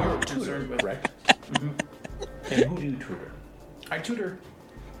 Correct. And who do you tutor? I tutor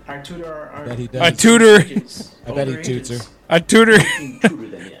our. Bet he does. I tutor. I bet he toots her. I tutor.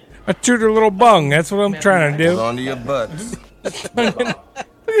 I tutor little bung. That's what I'm trying to do. Hold on to your butts. Look at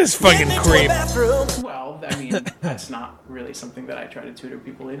this fucking creep. Well, I mean, that's not really something that I try to tutor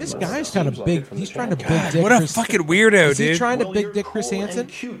people in. This guy's kind of big. He's trying to big dick. What a Chris, fucking weirdo, is he dude. trying to big dick Chris Hansen?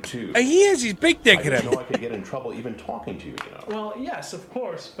 Cute too. He is. He's big dicking I him. didn't know I could get in trouble even talking to you. You know. Well, yes, of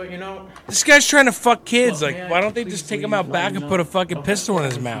course, but This guy's trying to fuck kids. Look, Like, may why I don't they please just take him leave? out back and put a fucking pistol in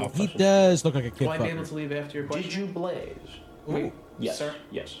his mouth? He does look like a kid will I be able fucker. to leave after your question? Did you blaze? Wait, Yes. sir.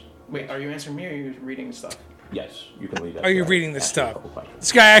 Yes. Wait, are you answering me or are you reading stuff? Yes. You can leave. Are you reading this stuff?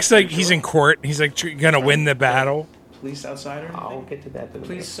 This guy acts like he's in court. He's like gonna win the battle. Police outside or anything? I'll get to that.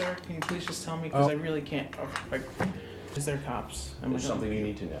 Please, sir, can you please just tell me? Because I really can't. Is there cops? There's something you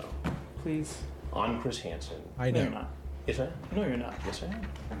need to know. Please. I'm Chris Hansen. I No, know. you're not. Yes, I am. No, you're not. Yes, I am.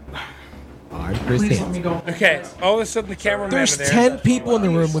 I'm Chris Please let Hansen. me go. Okay, all of a sudden the cameraman There's there. 10 people in the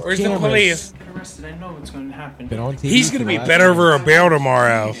room with Where's the cameras. police? Get arrested. I know what's going to happen. Been on TV He's for gonna the be last bent time. over a barrel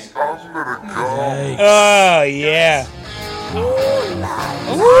tomorrow. Yikes. Oh yeah.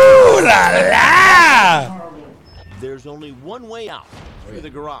 Ooh la la! There's only one way out. Through the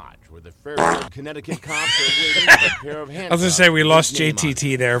garage, where the Fairfield, Connecticut cops are waiting with a pair of I handcuffs. was gonna say we lost with his name on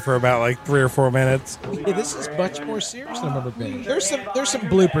JTT there for about like 3 or 4 minutes. Yeah, this is much more serious than I remember being. There's some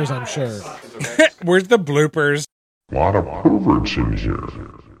bloopers, I'm sure. Where's the bloopers? A lot of perverts in here.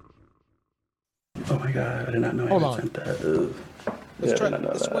 Oh my god, I did not know Hold I on. sent that. Ugh. Let's try I did not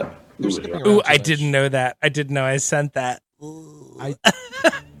know this that. one. They're skipping around Ooh, too I much. didn't know that. I didn't know I sent that.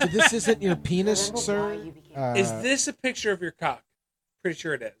 This isn't your penis, sir? Is this a picture of your cock? Pretty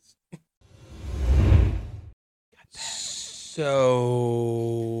sure it is.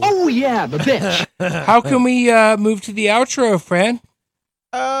 So. Oh yeah, the bitch. How can we move to the outro, friend?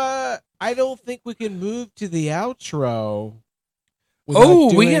 I don't think we can move to the outro.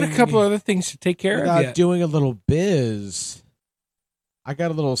 Oh, we got a couple other things to take care of without yet. doing a little biz. I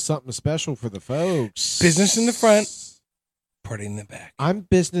got a little something special for the folks. Business in the front, party in the back. I'm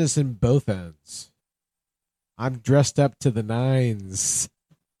business in both ends. I'm dressed up to the nines.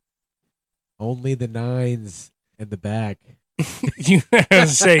 Only the nines in the back. You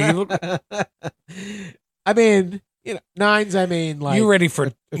say you look. I mean, nines. I mean, like You're ready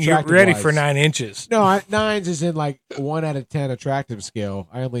for 9 inches. No, nines is in like 1 out of 10 attractive scale.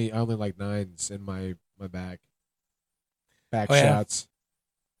 I only like nines in my back. Back Oh, yeah. shots.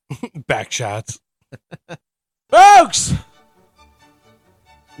 Back shots. Folks,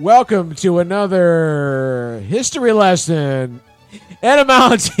 welcome to another history lesson.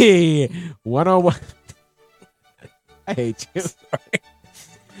 Etymology 101. I hate you.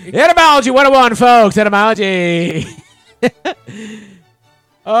 Sorry. Etymology 101, folks. Etymology.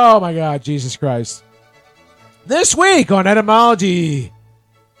 Oh, my God. Jesus Christ. This week on Etymology,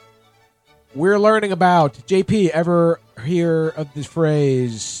 we're learning about JP. Ever hear of this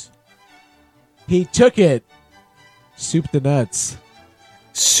phrase? He took it. Soup to nuts.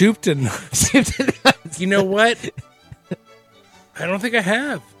 Soup to nuts. Soup to nuts. You know what? I don't think I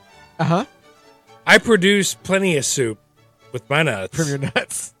have. Uh-huh. I produce plenty of soup with my nuts. From your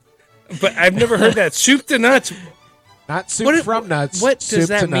nuts. But I've never heard that. Soup to nuts. Not soup from nuts. What does soup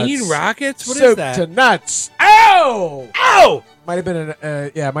that to mean, nuts. Rockets? What soup is that? to nuts. Ow! Ow! Might have been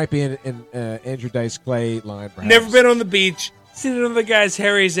it might be in Andrew Dice Clay line. Perhaps. Never been on the beach. Seen another guy's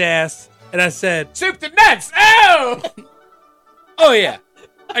Harry's ass. And I said, soup to nuts. Ow! Oh, yeah.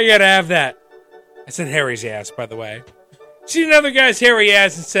 I gotta have that. I said Harry's ass, by the way. Seen another guy's hairy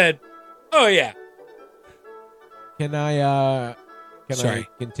ass and said, oh, yeah. Can I Sorry.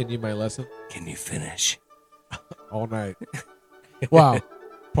 continue my lesson? Can you finish? All night. Wow.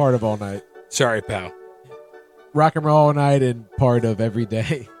 Part of all night. Sorry, pal. Rock and roll all night and part of every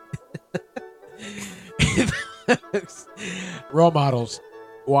day. Role models.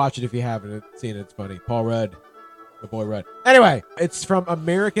 Watch it if you haven't seen it. It's funny. Paul Rudd. The boy Rudd. Anyway, it's from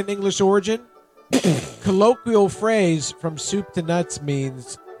American English origin. Colloquial phrase from soup to nuts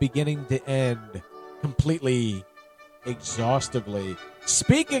means beginning to end, completely, exhaustively.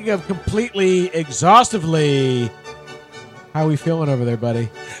 Speaking of completely, exhaustively, how are we feeling over there, buddy?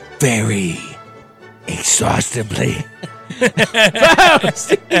 Very exhaustively.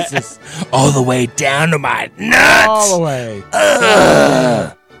 Jesus. All the way down to my nuts. All the way.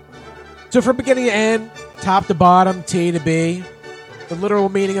 So from beginning to end, top to bottom, T to B, the literal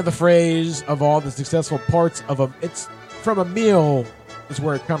meaning of the phrase of all the successful parts of it's from a meal is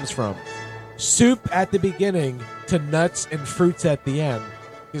where it comes from. soup at the beginning to nuts and fruits at the end.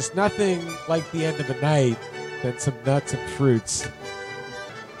 There's nothing like the end of a night than some nuts and fruits.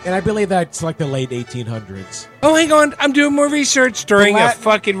 And I believe that's like the late 1800s. Oh, hang on. I'm doing more research during a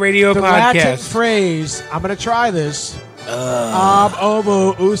fucking radio the podcast. Latin phrase, I'm going to try this. Ab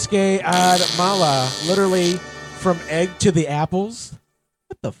ovo usque ad mala. Literally, from egg to the apples.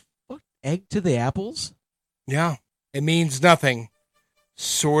 What the fuck? Egg to the apples? Yeah. It means nothing.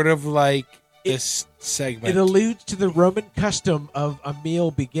 Sort of like this segment. It alludes to the Roman custom of a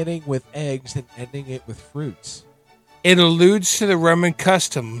meal beginning with eggs and ending it with fruits. It alludes to the Roman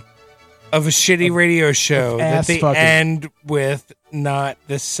custom of a shitty radio show that they end with not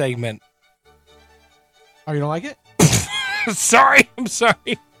this segment. Oh, you don't like it? Sorry. I'm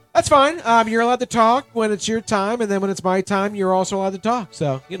sorry. That's fine. You're allowed to talk when it's your time, and then when it's my time, you're also allowed to talk.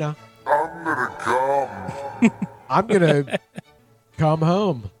 So, you know. I'm gonna come. I'm going to come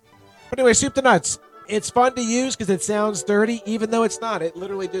home. But anyway, soup to nuts. It's fun to use because it sounds dirty, even though it's not. It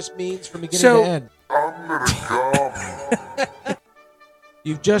literally just means from beginning to end. I'm gonna come.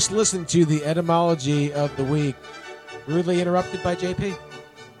 You've just listened to the etymology of the week. Rudely interrupted by JP.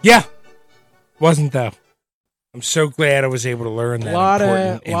 Yeah. Wasn't though. I'm so glad I was able to learn that.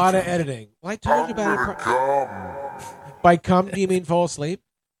 A lot of editing. Well, I told you about it. By come, do you mean fall asleep?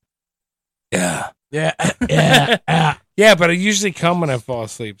 Yeah. Yeah. Yeah. Yeah, but I usually come when I fall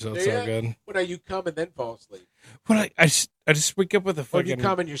asleep, so it's all good. When are you come and then fall asleep? When I just wake up with a fucking... Or you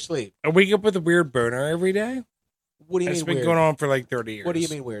come in your sleep? I wake up with a weird boner every day. What do you mean It's been weird? going on for like 30 years. What do you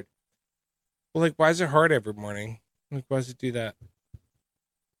mean weird? Well, like, why is it hard every morning? Like, why does it do that?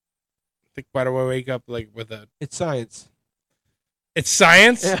 Like, why do I wake up like with a... It's science. It's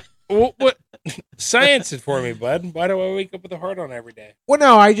science? Yeah. What? Science it for me, bud. Why do I wake up with a heart on every day? Well,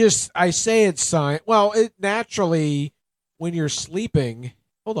 no, I say it's science. Well, it naturally, when you're sleeping...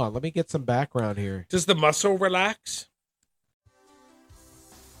 Hold on, let me get some background here. Does the muscle relax?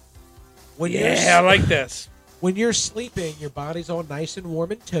 When I like this. When you're sleeping, your body's all nice and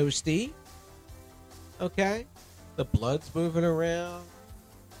warm and toasty. Okay? The blood's moving around.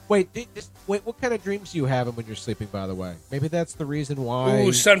 Wait, what kind of dreams do you have when you're sleeping, by the way? Maybe that's the reason why...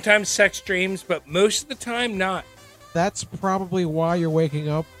 Ooh, sometimes sex dreams, but most of the time not. That's probably why you're waking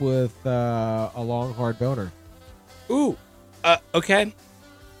up with a long, hard boner. Ooh, okay.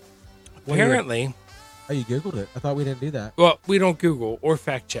 Apparently... Oh, you Googled it. I thought we didn't do that. Well, we don't Google or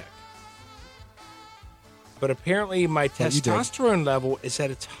fact check. But apparently my testosterone level is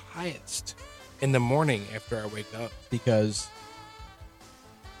at its highest in the morning after I wake up. Because?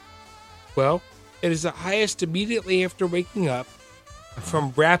 Well, it is the highest immediately after waking up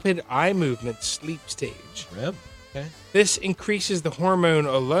from rapid eye movement sleep stage. REM. Okay. This increases the hormone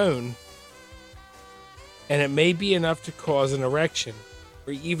alone, and it may be enough to cause an erection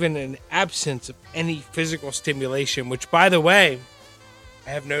or even an absence of any physical stimulation, which, by the way,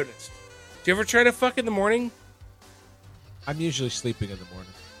 I have noticed. Do you ever try to fuck in the morning? I'm usually sleeping in the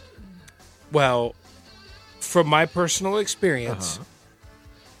morning. Well, from my personal experience,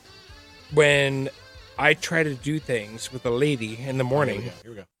 when I try to do things with a lady in the morning... Here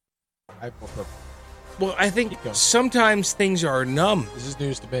we go. I have more purple. Well, I think sometimes things are numb. This is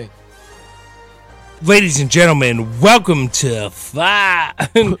news to me. Ladies and gentlemen, welcome to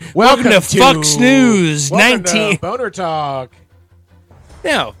welcome to Fox News 19. Boner Talk.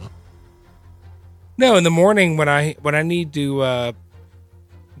 No, in the morning when I need to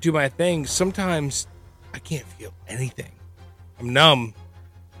do my thing, sometimes I can't feel anything. I'm numb.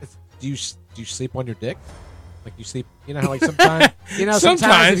 Do you sleep on your dick? Like you sleep, you know how like sometimes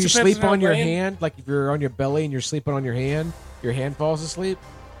sometimes if you sleep on your hand, like if you're on your belly and you're sleeping on your hand falls asleep.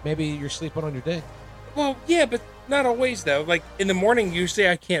 Maybe you're sleeping on your dick. Well, yeah, but not always though. Like in the morning, usually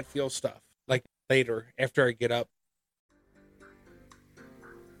I can't feel stuff. Like later after I get up.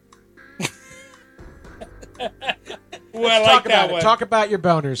 Well, I like that one. Talk about your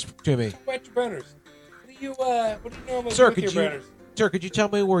boners to me. Talk about your boners. What do you normally Sir, do with your boners? Sir, could you tell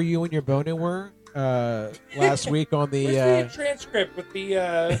me where you and your boner were last week on the... Where's the transcript with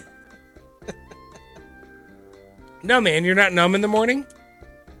the... No, man, you're not numb in the morning?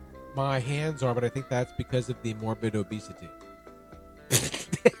 My hands are, but I think that's because of the morbid obesity.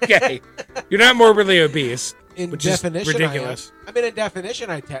 Okay. You're not morbidly obese, which is ridiculous. I mean, in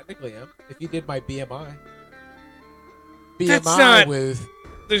definition, I technically am. If you did my BMI. That's not... with...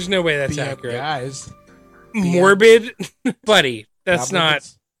 There's no way that's BM accurate. Guys. Morbid? Buddy, that's not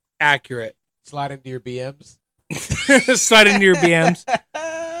accurate. Slide into your BMs. Slide into your BMs.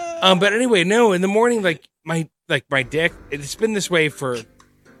 But anyway, no, in the morning, like my dick, it's been this way for,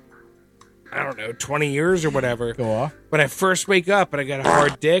 I don't know, 20 years or whatever. Go off. When I first wake up and I got a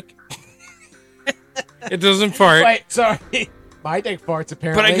hard dick, It doesn't fart. Wait, sorry. My dick farts,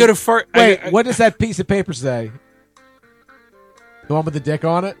 apparently. But I go to fart. Wait, what does that piece of paper say? The one with the dick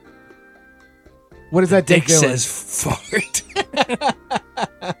on it? What does that dick dick doing? says fart.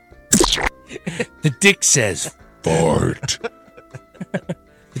 The dick says fart.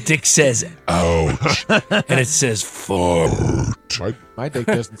 The dick says ouch. And it says fart. My dick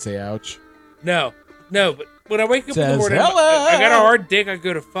doesn't say ouch. No, but when I wake up in the Says morning, hello. I got a hard dick. I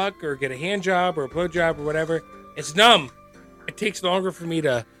go to fuck or get a hand job or a blow job or whatever. It's numb. It takes longer for me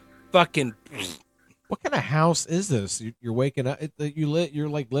to fucking. What kind of house is this? You're waking up. You're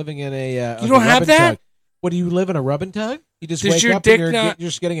like living in a. You don't have that? Tug. What do you live in a rub and tug? You just Does wake your up dick and not- you're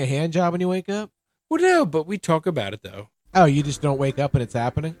just getting a hand job when you wake up. Well, no, but we talk about it though. Oh, you just don't wake up and it's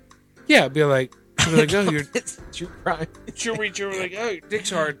happening. Yeah, I'd be like, oh, you're it's true crime. You're like, oh, your dick's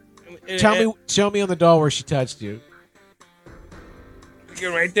hard. Show me on the doll where she touched you.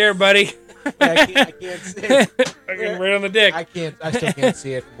 You're right there, buddy. I can't see. Fucking right on the dick. I still can't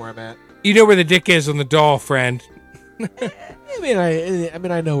see it from where I'm at. You know where the dick is on the doll, friend. I mean,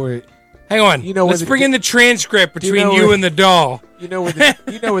 I know where. Hang on. You know, let's bring in the transcript between you and the doll. You know where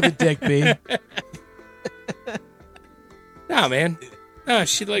the dick be. Nah, man. No,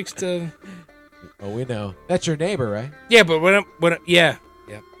 she likes to. Oh, we know. That's your neighbor, right? Yeah, but when I'm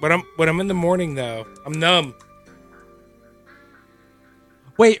in the morning though, I'm numb.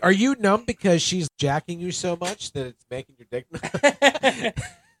 Wait, are you numb because she's jacking you so much that it's making your dick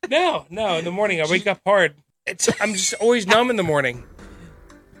numb? No. In the morning, I wake up hard. I'm just always numb in the morning.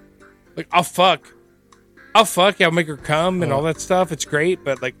 Like I'll fuck. I'll make her come and all that stuff. It's great,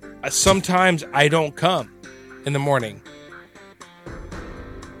 but like sometimes I don't come in the morning.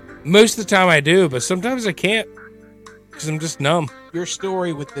 Most of the time I do, but sometimes I can't because I'm just numb. Your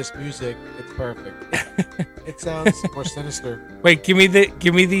story with this music, it's perfect. It sounds more sinister. Wait, give me the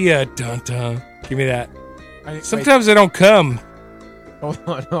dun dun. Give me that. Sometimes I don't come. Hold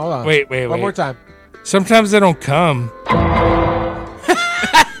on. Wait. One more time. Sometimes I don't come.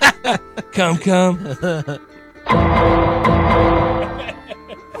 Come.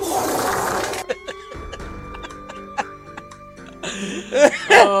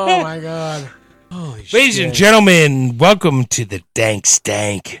 Oh my god. Holy shit. Ladies and gentlemen, welcome to the Dank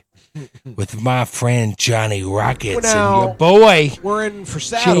Stank with my friend Johnny Rockets and your boy we're in for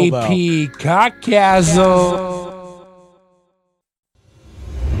saddle, JP Cockcastle.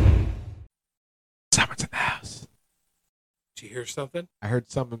 Someone's in the house. Did you hear something? I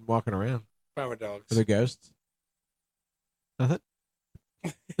heard someone walking around. Power dogs. Are there ghosts? Nothing?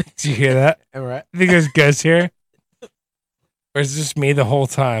 Did you hear that? All right. I think there's ghosts here. Or is it just me the whole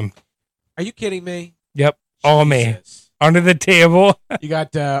time? Are you kidding me? Yep. All me. Under the table. You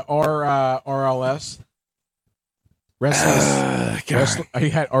got RLS. Restless.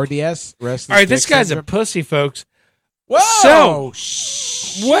 You had RDS. Restless. All right, this Dick guy's syndrome. a pussy, folks. Whoa!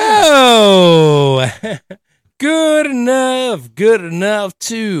 Whoa! Good enough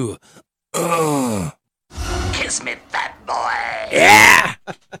to Kiss me, fat boy. Yeah!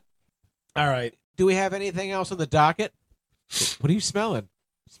 All right. Do we have anything else on the docket? What are you smelling?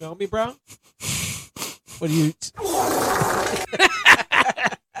 Smell me, bro? What do you...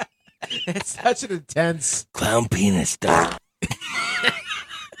 It's such an intense... Clown penis stuff.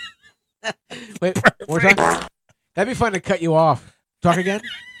 Wait, more time? That'd be fun to cut you off. Talk again?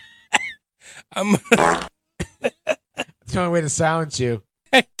 It's the only way to silence you.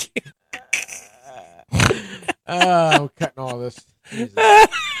 Oh, cutting all this. Jesus.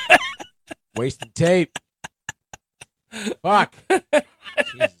 Wasting tape. Fuck.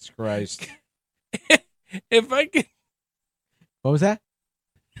 Jesus Christ. If I could... What was that?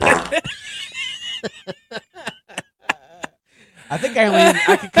 I think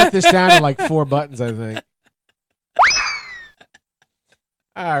I could cut this down to like 4 buttons, I think.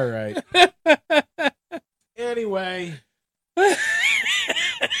 All right. Anyway. Jesus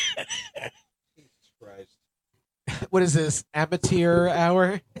Christ. What is this? Amateur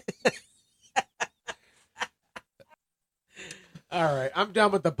hour? All right. I'm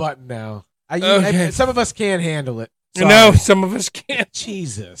done with the button now. Okay. Some of us can't handle it. Sorry. No, some of us can't.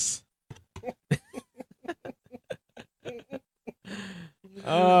 Jesus.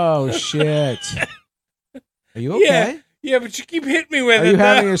 Oh, shit. Are you okay? Yeah, but you keep hitting me with it. Are you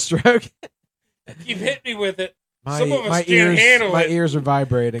having a stroke? Keep hitting me with it. My, Some of us my can't ears, handle my it. ears are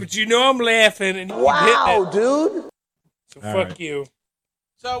vibrating. But you know I'm laughing and you keep hitting it. Dude. So All fuck right. you.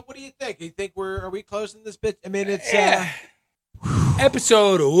 So what do you think? You think are we closing this bit? I mean, it's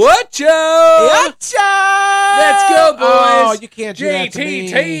episode Ocho. Let's go, boys. Oh, you can't do that to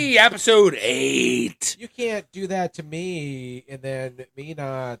me. JTT episode 8. You can't do that to me and then me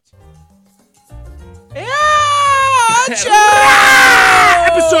not. Episode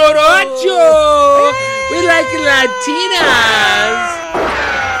Ocho. We like Latinas.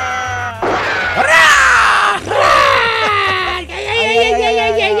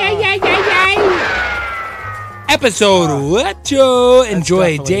 Episode Ocho.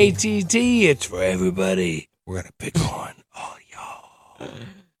 Enjoy JTT. It's for everybody. We're gonna pick on all y'all.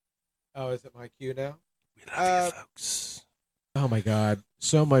 Oh, is it my cue now? We love you, folks. Oh my God,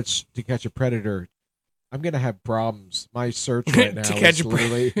 so much To Catch a Predator. I'm gonna have problems. My search right now is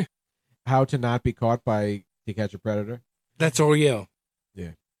literally how to not be caught by To Catch a Predator. That's all you.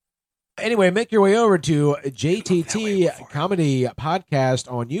 Yeah. Anyway, make your way over to JTT Comedy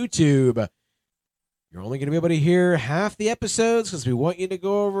Podcast on YouTube. You're only going to be able to hear half the episodes because we want you to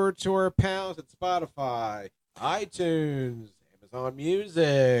go over to our pals at Spotify, iTunes, Amazon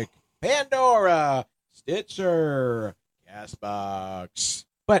Music, Pandora, Stitcher, CastBox.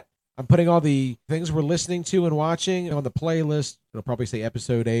 But I'm putting all the things we're listening to and watching on the playlist. It'll probably say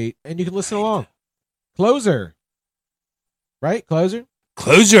episode 8, and you can listen along. Closer. Right? Closer?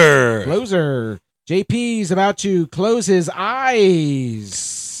 Closer. JP's about to close his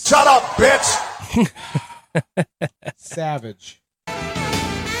eyes. Shut up, bitch! Savage.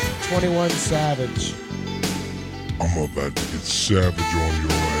 21 Savage. I'm about to get savage on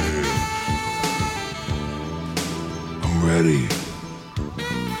your ass. I'm ready.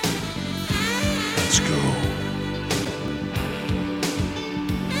 Let's go.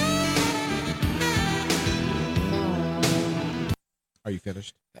 Are you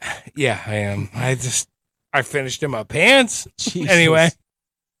finished? Yeah, I am. I finished in my pants. Jesus. Anyway.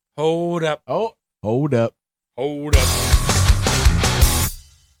 Hold up. Oh, hold up. Hold up.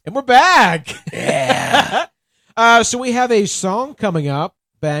 And we're back. Yeah. So we have a song coming up,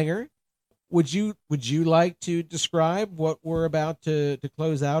 banger. Would you like to describe what we're about to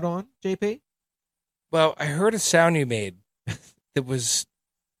close out on, JP? Well, I heard a sound you made that was,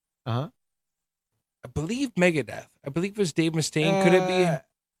 I believe Megadeth. I believe it was Dave Mustaine. Could it be?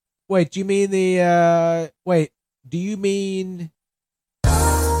 Wait, do you mean the? Do you mean? Is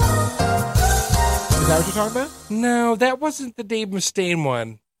that what you're talking about? No, that wasn't the Dave Mustaine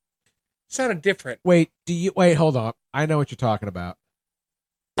one. It sounded different. Wait, hold on. I know what you're talking about.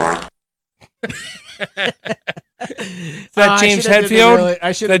 Is that James Hetfield?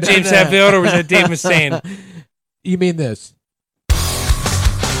 I should have James Hetfield, or was that Dave Mustaine? You mean this?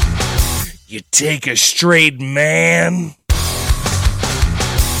 You take a straight man,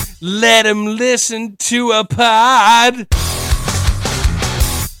 let him listen to a pod.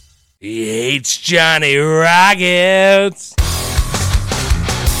 He hates Johnny Rockets,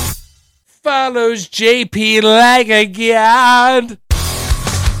 follows JP like a god.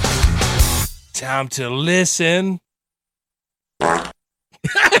 Time to listen. I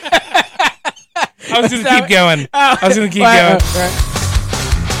was going to keep going. Right.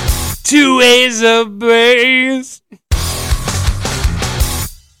 2 ways of bass.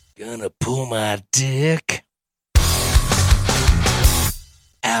 Gonna pull my dick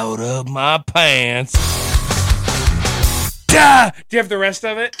out of my pants. Duh! Do you have the rest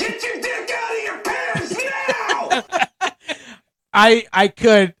of it? Get your dick out of your pants now! I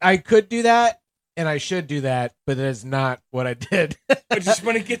could do that, and I should do that, but that's not what I did. But just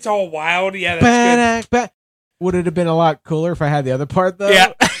when it gets all wild, yeah, that's good. Would it have been a lot cooler if I had the other part, though?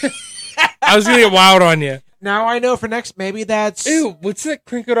 Yeah. I was going to get wild on you. Now I know for next, maybe that's... Ew, what's that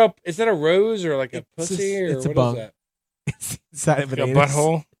crinkled up? Is that a rose or like a pussy? It's or a what bung. is that? It's inside of Like an a anus.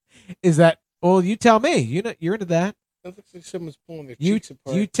 butthole? Is that... Well, you tell me. You're into that. That looks like someone's pulling their cheeks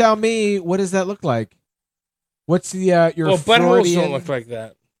apart. You tell me, what does that look like? What's the your Well, buttholes Freudian... don't look like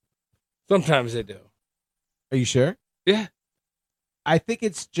that. Sometimes they do. Are you sure? Yeah. I think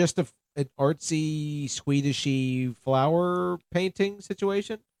it's just an artsy, Swedishy flower painting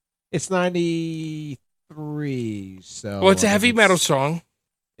situation. It's 93, so... Well, it's a heavy metal song.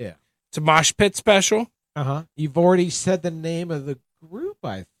 Yeah. It's a mosh pit special. Uh-huh. You've already said the name of the group,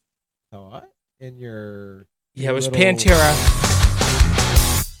 I thought, in your... Yeah, it was little... Pantera.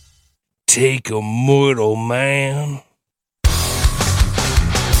 Take a mortal man.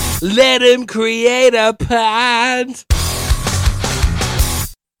 Let him create a pod.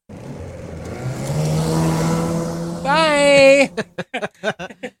 Bye.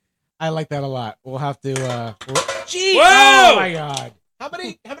 I like that a lot. We'll have to. Gee! Whoa! Oh my God! How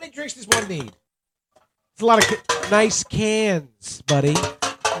many drinks does one need? It's a lot of nice cans, buddy.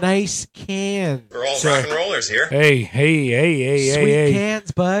 Nice cans. We're all rock and rollers here. Hey. Sweet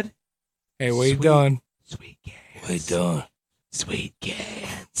cans, bud. Hey, what you doing? Sweet cans. What you doing? Sweet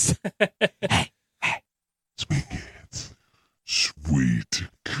cans. Sweet cans. Sweet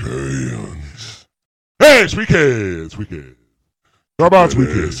cans. Sweet case. Talk about sweet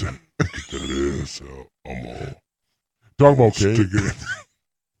case. It is. Talk about cake.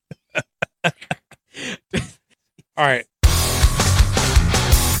 All right.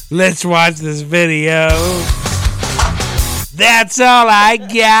 Let's watch this video. That's all I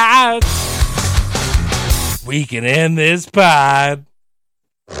got. We can end this pod.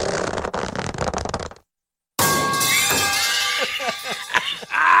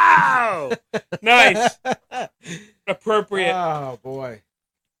 Ow! Nice. Appropriate. Oh, boy.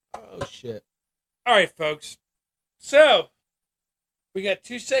 Oh, shit. All right, folks. So, we got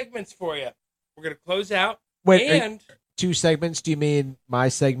 2 segments for you. We're going to close out. Wait, and 2 segments? Do you mean my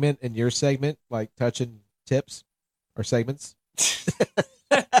segment and your segment? Like touching tips or segments?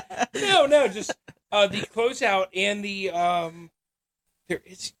 No, just the closeout and the there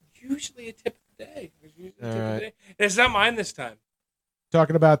is usually a tip of the day. There's usually a tip of the day. And it's not mine this time.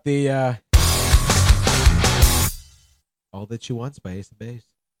 Talking about the All That You Want by S.I.S.P.A.C.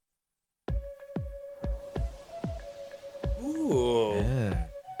 Ooh. Yeah.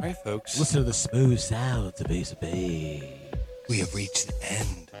 All right, folks. Listen to the smooth sounds of S.I.S.P.A.C. We have reached the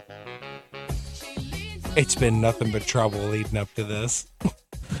end. It's been nothing but trouble leading up to this.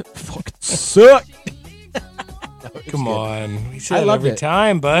 Fucking suck. Come on. We say I it love every it.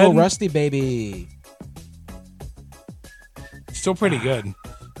 time, bud. Oh, Rusty, baby. Still pretty good.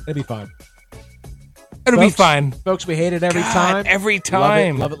 It'll be fine. It'll be fine. Folks, we hate it every time. Every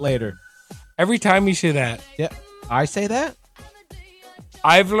time. Love it later. Every time you say that. Yep. I say that?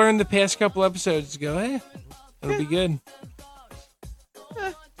 I've learned the past couple episodes to go, hey, it'll be good.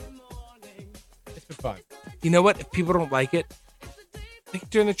 It's been fun. You know what? If people don't like it, they can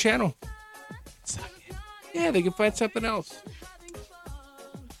turn the channel. Yeah, they can find something else.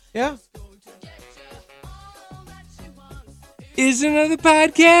 Yeah. Is another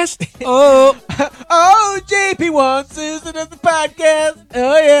podcast? Oh. Oh, JP wants is another podcast.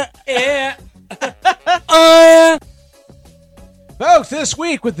 Oh, yeah. Yeah. Oh, yeah. Folks, this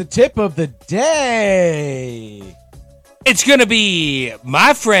week with the tip of the day. It's going to be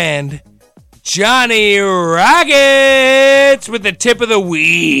my friend, Johnny Rockets, with the tip of the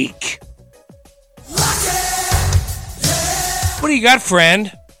week. What do you got,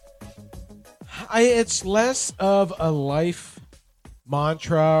 friend? It's less of a life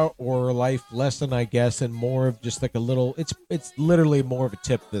mantra or life lesson, I guess, and more of just like a little, it's literally more of a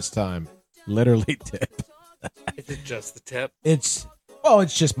tip this time. Literally tip. Is it just the tip? It's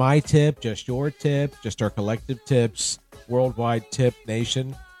just my tip, just your tip, just our collective tips, worldwide tip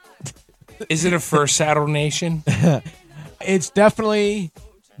nation. Is it a first saddle nation? It's definitely,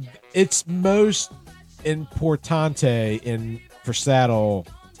 it's most importante for saddle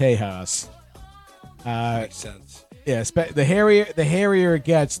Tejas. Makes sense. Yeah, the hairier it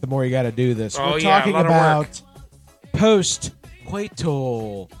gets, the more you got to do this. Oh, We're yeah, talking a lot of about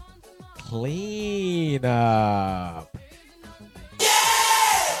post-coital cleanup.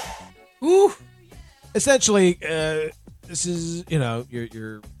 Ooh. Essentially, this is, you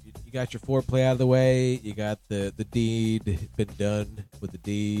got your foreplay out of the way. You got the deed been done with the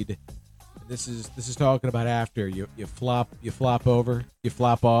deed. And this is talking about after you flop over, you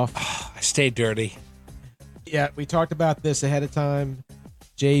flop off. Oh, I stay dirty. Yeah, we talked about this ahead of time.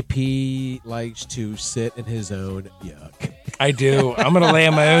 JP likes to sit in his own yuck. I do. I'm gonna lay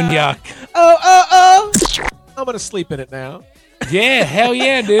in my own yuck. Oh! I'm gonna sleep in it now. Yeah, hell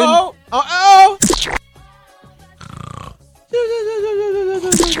yeah, dude. Oh!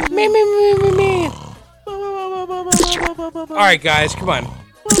 Me. All right, guys, come on.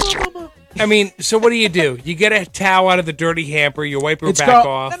 I mean, so what do? You get a towel out of the dirty hamper, you wipe her back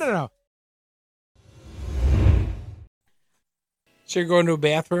off. No. So you're going to a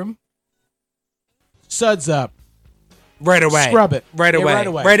bathroom? Suds up. Right away. Scrub it. Right away. Right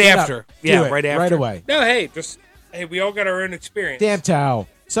away. Right Get after. up. Yeah, Do it. right after. Right away. No, hey, we all got our own experience. Damn towel.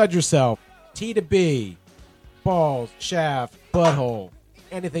 Sud yourself. T to B. Balls, shaft, butthole.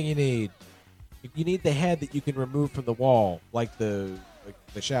 Anything you need. You need the head that you can remove from the wall, like the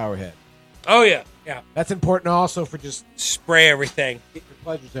shower head. Oh, yeah. That's important also for just spray everything. Get your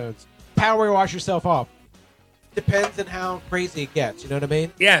pleasure zones. Power wash yourself off. Depends on how crazy it gets. You know what I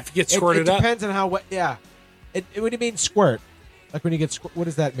mean? Yeah, if you get squirted up. It depends on how wet. Yeah. What do you mean squirt? Like when you get what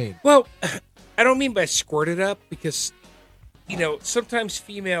does that mean? Well, I don't mean by squirted up because, sometimes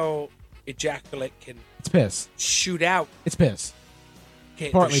female ejaculate can It's piss. shoot out. It's piss.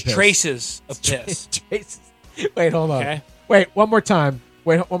 Okay, Partly there's piss. traces of piss. Traces. Wait, hold on. Okay. Wait, one more time.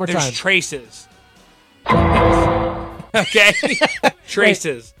 There's There's traces. Okay?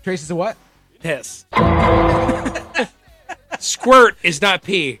 Traces. Wait, traces of what? Piss. Squirt is not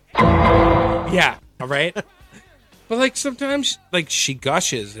pee. Yeah. All right. But like sometimes, like she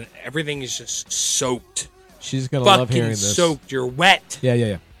gushes and everything is just soaked. She's gonna love Fucking hearing this. soaked. You're wet. Yeah.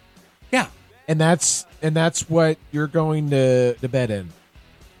 Yeah. And that's what you're going to bed in.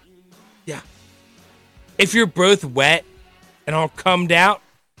 Yeah. If you're both wet and all cummed out,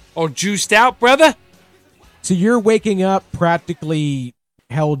 all juiced out, brother. So you're waking up practically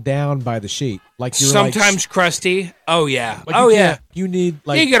held down by the sheet, like you're sometimes crusty. Oh yeah. Like Oh you yeah. can't- You need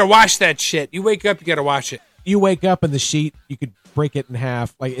like you gotta wash that shit. You wake up, you gotta wash it. you wake up and the sheet you could break it in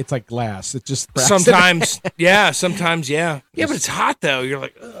half, like it's like glass. It just cracks Sometimes, sometimes, yeah. Yeah, but it's hot though. You're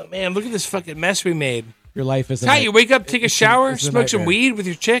like, oh man, look at this fucking mess we made. Your life is It's hot. You wake up, take a shower, it's a smoke some nightmare. weed with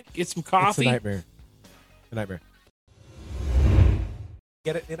your chick, get some coffee. It's a nightmare. A nightmare.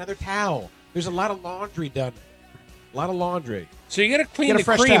 Get another towel. There's a lot of laundry done. A lot of laundry. So you gotta clean Get a the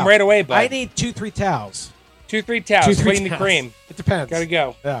fresh cream towel. right away, bud. I need 2-3 towels. 2-3 towels. 2-3 Clean the towels. cream. It depends. Gotta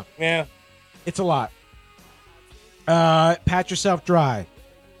go. Yeah. Yeah. It's a lot. Pat yourself dry.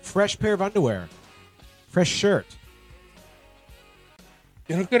 Fresh pair of underwear. Fresh shirt.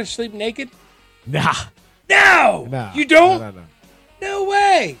 You don't go to sleep naked? Nah. No! Nah. You don't? No. No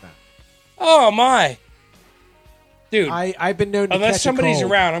way. Nah. Oh my. Dude. I've been known to Unless catch somebody's a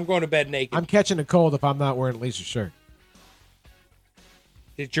cold. around, I'm going to bed naked. I'm catching a cold if I'm not wearing at least a shirt.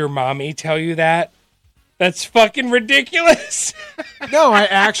 Did your mommy tell you that? That's fucking ridiculous. No, I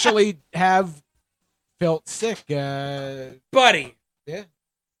actually have felt sick. Buddy. Yeah.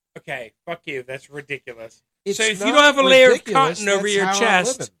 Okay, fuck you. That's ridiculous. It's so if you not don't have a layer of ridiculous, cotton over that's your how I'm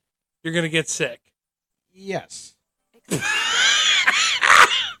chest, living. you're going to get sick. Yes.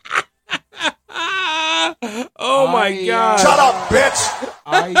 Oh my God. Shut up, bitch!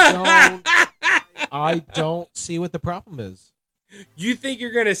 I don't see what the problem is. You think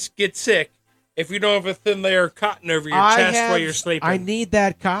you're going to get sick if you don't have a thin layer of cotton over your chest while you're sleeping. I need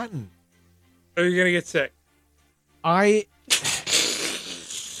that cotton. Or you're going to get sick.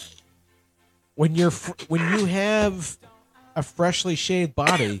 When you have a freshly shaved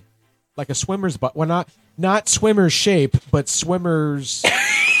body, like a swimmer's butt, well, not swimmer's shape, but swimmer's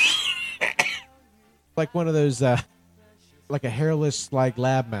like one of those like a hairless like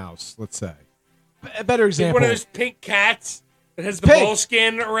lab mouse, let's say. A better example. One of those pink cats that has the Pink. ball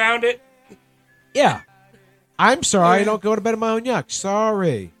skin around it. Yeah. I'm sorry, I don't go to bed in my own yuck.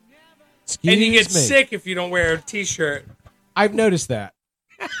 Sorry. Excuse And you get me. sick if you don't wear a t-shirt. I've noticed that.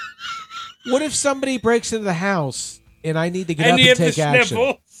 What if somebody breaks into the house and I need to get And up you and have take the action?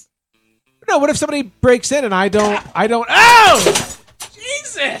 sniffles. No, what if somebody breaks in and I don't oh!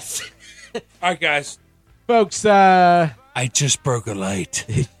 Jesus. All right, guys. Folks, I just broke a light.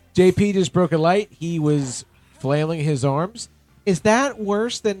 JP just broke a light. He was flailing his arms. Is that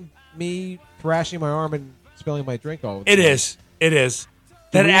worse than me thrashing my arm and spilling my drink all over the It place? is. It is.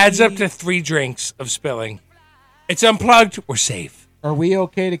 That adds up to 3 drinks of spilling. It's unplugged. We're safe. Are we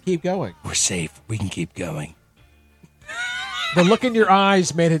okay to keep going? We're safe. We can keep going. The look in your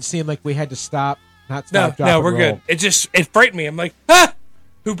eyes made it seem like we had to stop. Not stop, drop, No, and we're roll. good. It frightened me. I'm like, ah!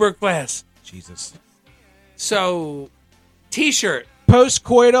 Who broke glass? Jesus. So, t-shirt.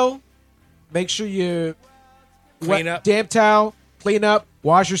 Post-coital, make sure you Clean up. Damp towel, clean up,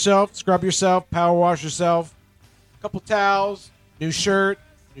 wash yourself, scrub yourself, power wash yourself. Couple towels, new shirt,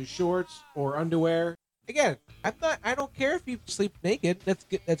 new shorts, or underwear. Again, I don't care if you sleep naked.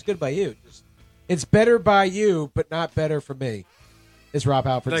 That's good by you. It's better by you, but not better for me. As Rob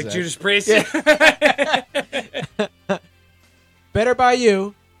Halford Like said. Judas Priest? Yeah. Better by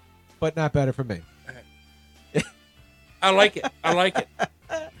you, but not better for me. I like it. I like it.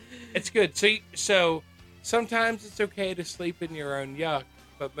 It's good. So sometimes it's okay to sleep in your own yuck,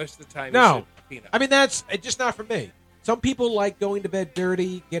 but most of the time you No. should clean up. I mean, that's just not for me. Some people like going to bed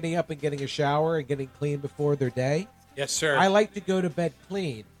dirty, getting up and getting a shower and getting clean before their day. Yes, sir. I like to go to bed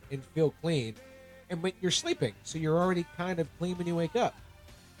clean and feel clean. And when you're sleeping, so you're already kind of clean when you wake up.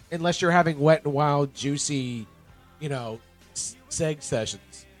 Unless you're having wet and wild, juicy, seg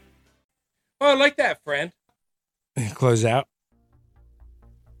sessions. Well, I like that, friend. Close out.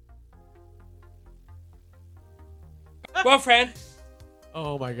 Well, friend.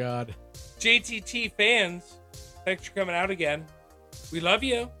 Oh, my God. JTT fans, thanks for coming out again. We love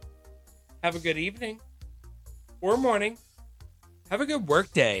you. Have a good evening or morning. Have a good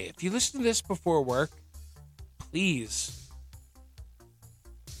work day. If you listen to this before work, please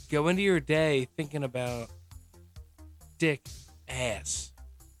go into your day thinking about dick, ass,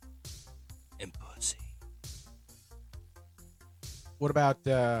 and pussy. What about,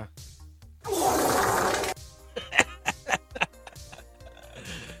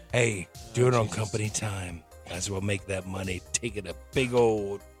 Hey, do it on company time. Might as well make that money taking a big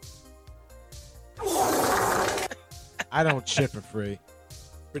old I don't shit for free.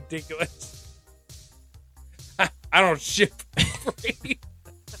 Ridiculous. I don't shit for free.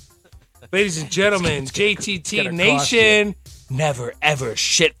 Ladies and gentlemen, JTT Nation, never ever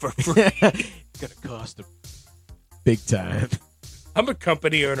shit for free. Gonna cost them big time. I'm a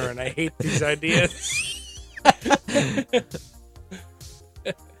company owner and I hate these ideas.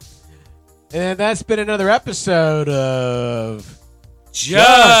 And that's been another episode of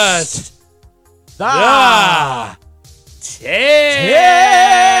Just the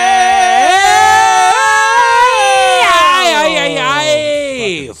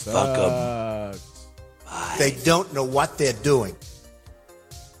Fuck 'em. They don't know what they're doing.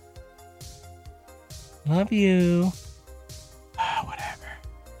 Love you. Whatever.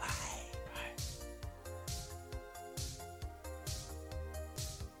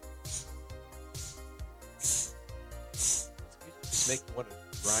 Make you want to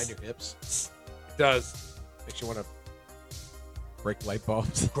grind your hips. It does. Makes you want to break light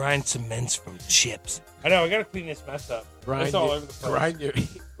bulbs. Grind cements from chips. I know. I gotta clean this mess up. It's all over the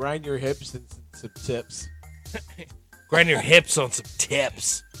place. Grind your hips and some tips. Grind your hips on some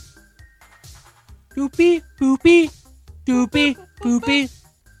tips. Doopy, boopy, doopy, boopy.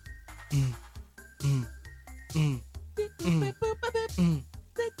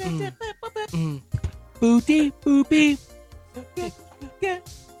 Booty, boopy.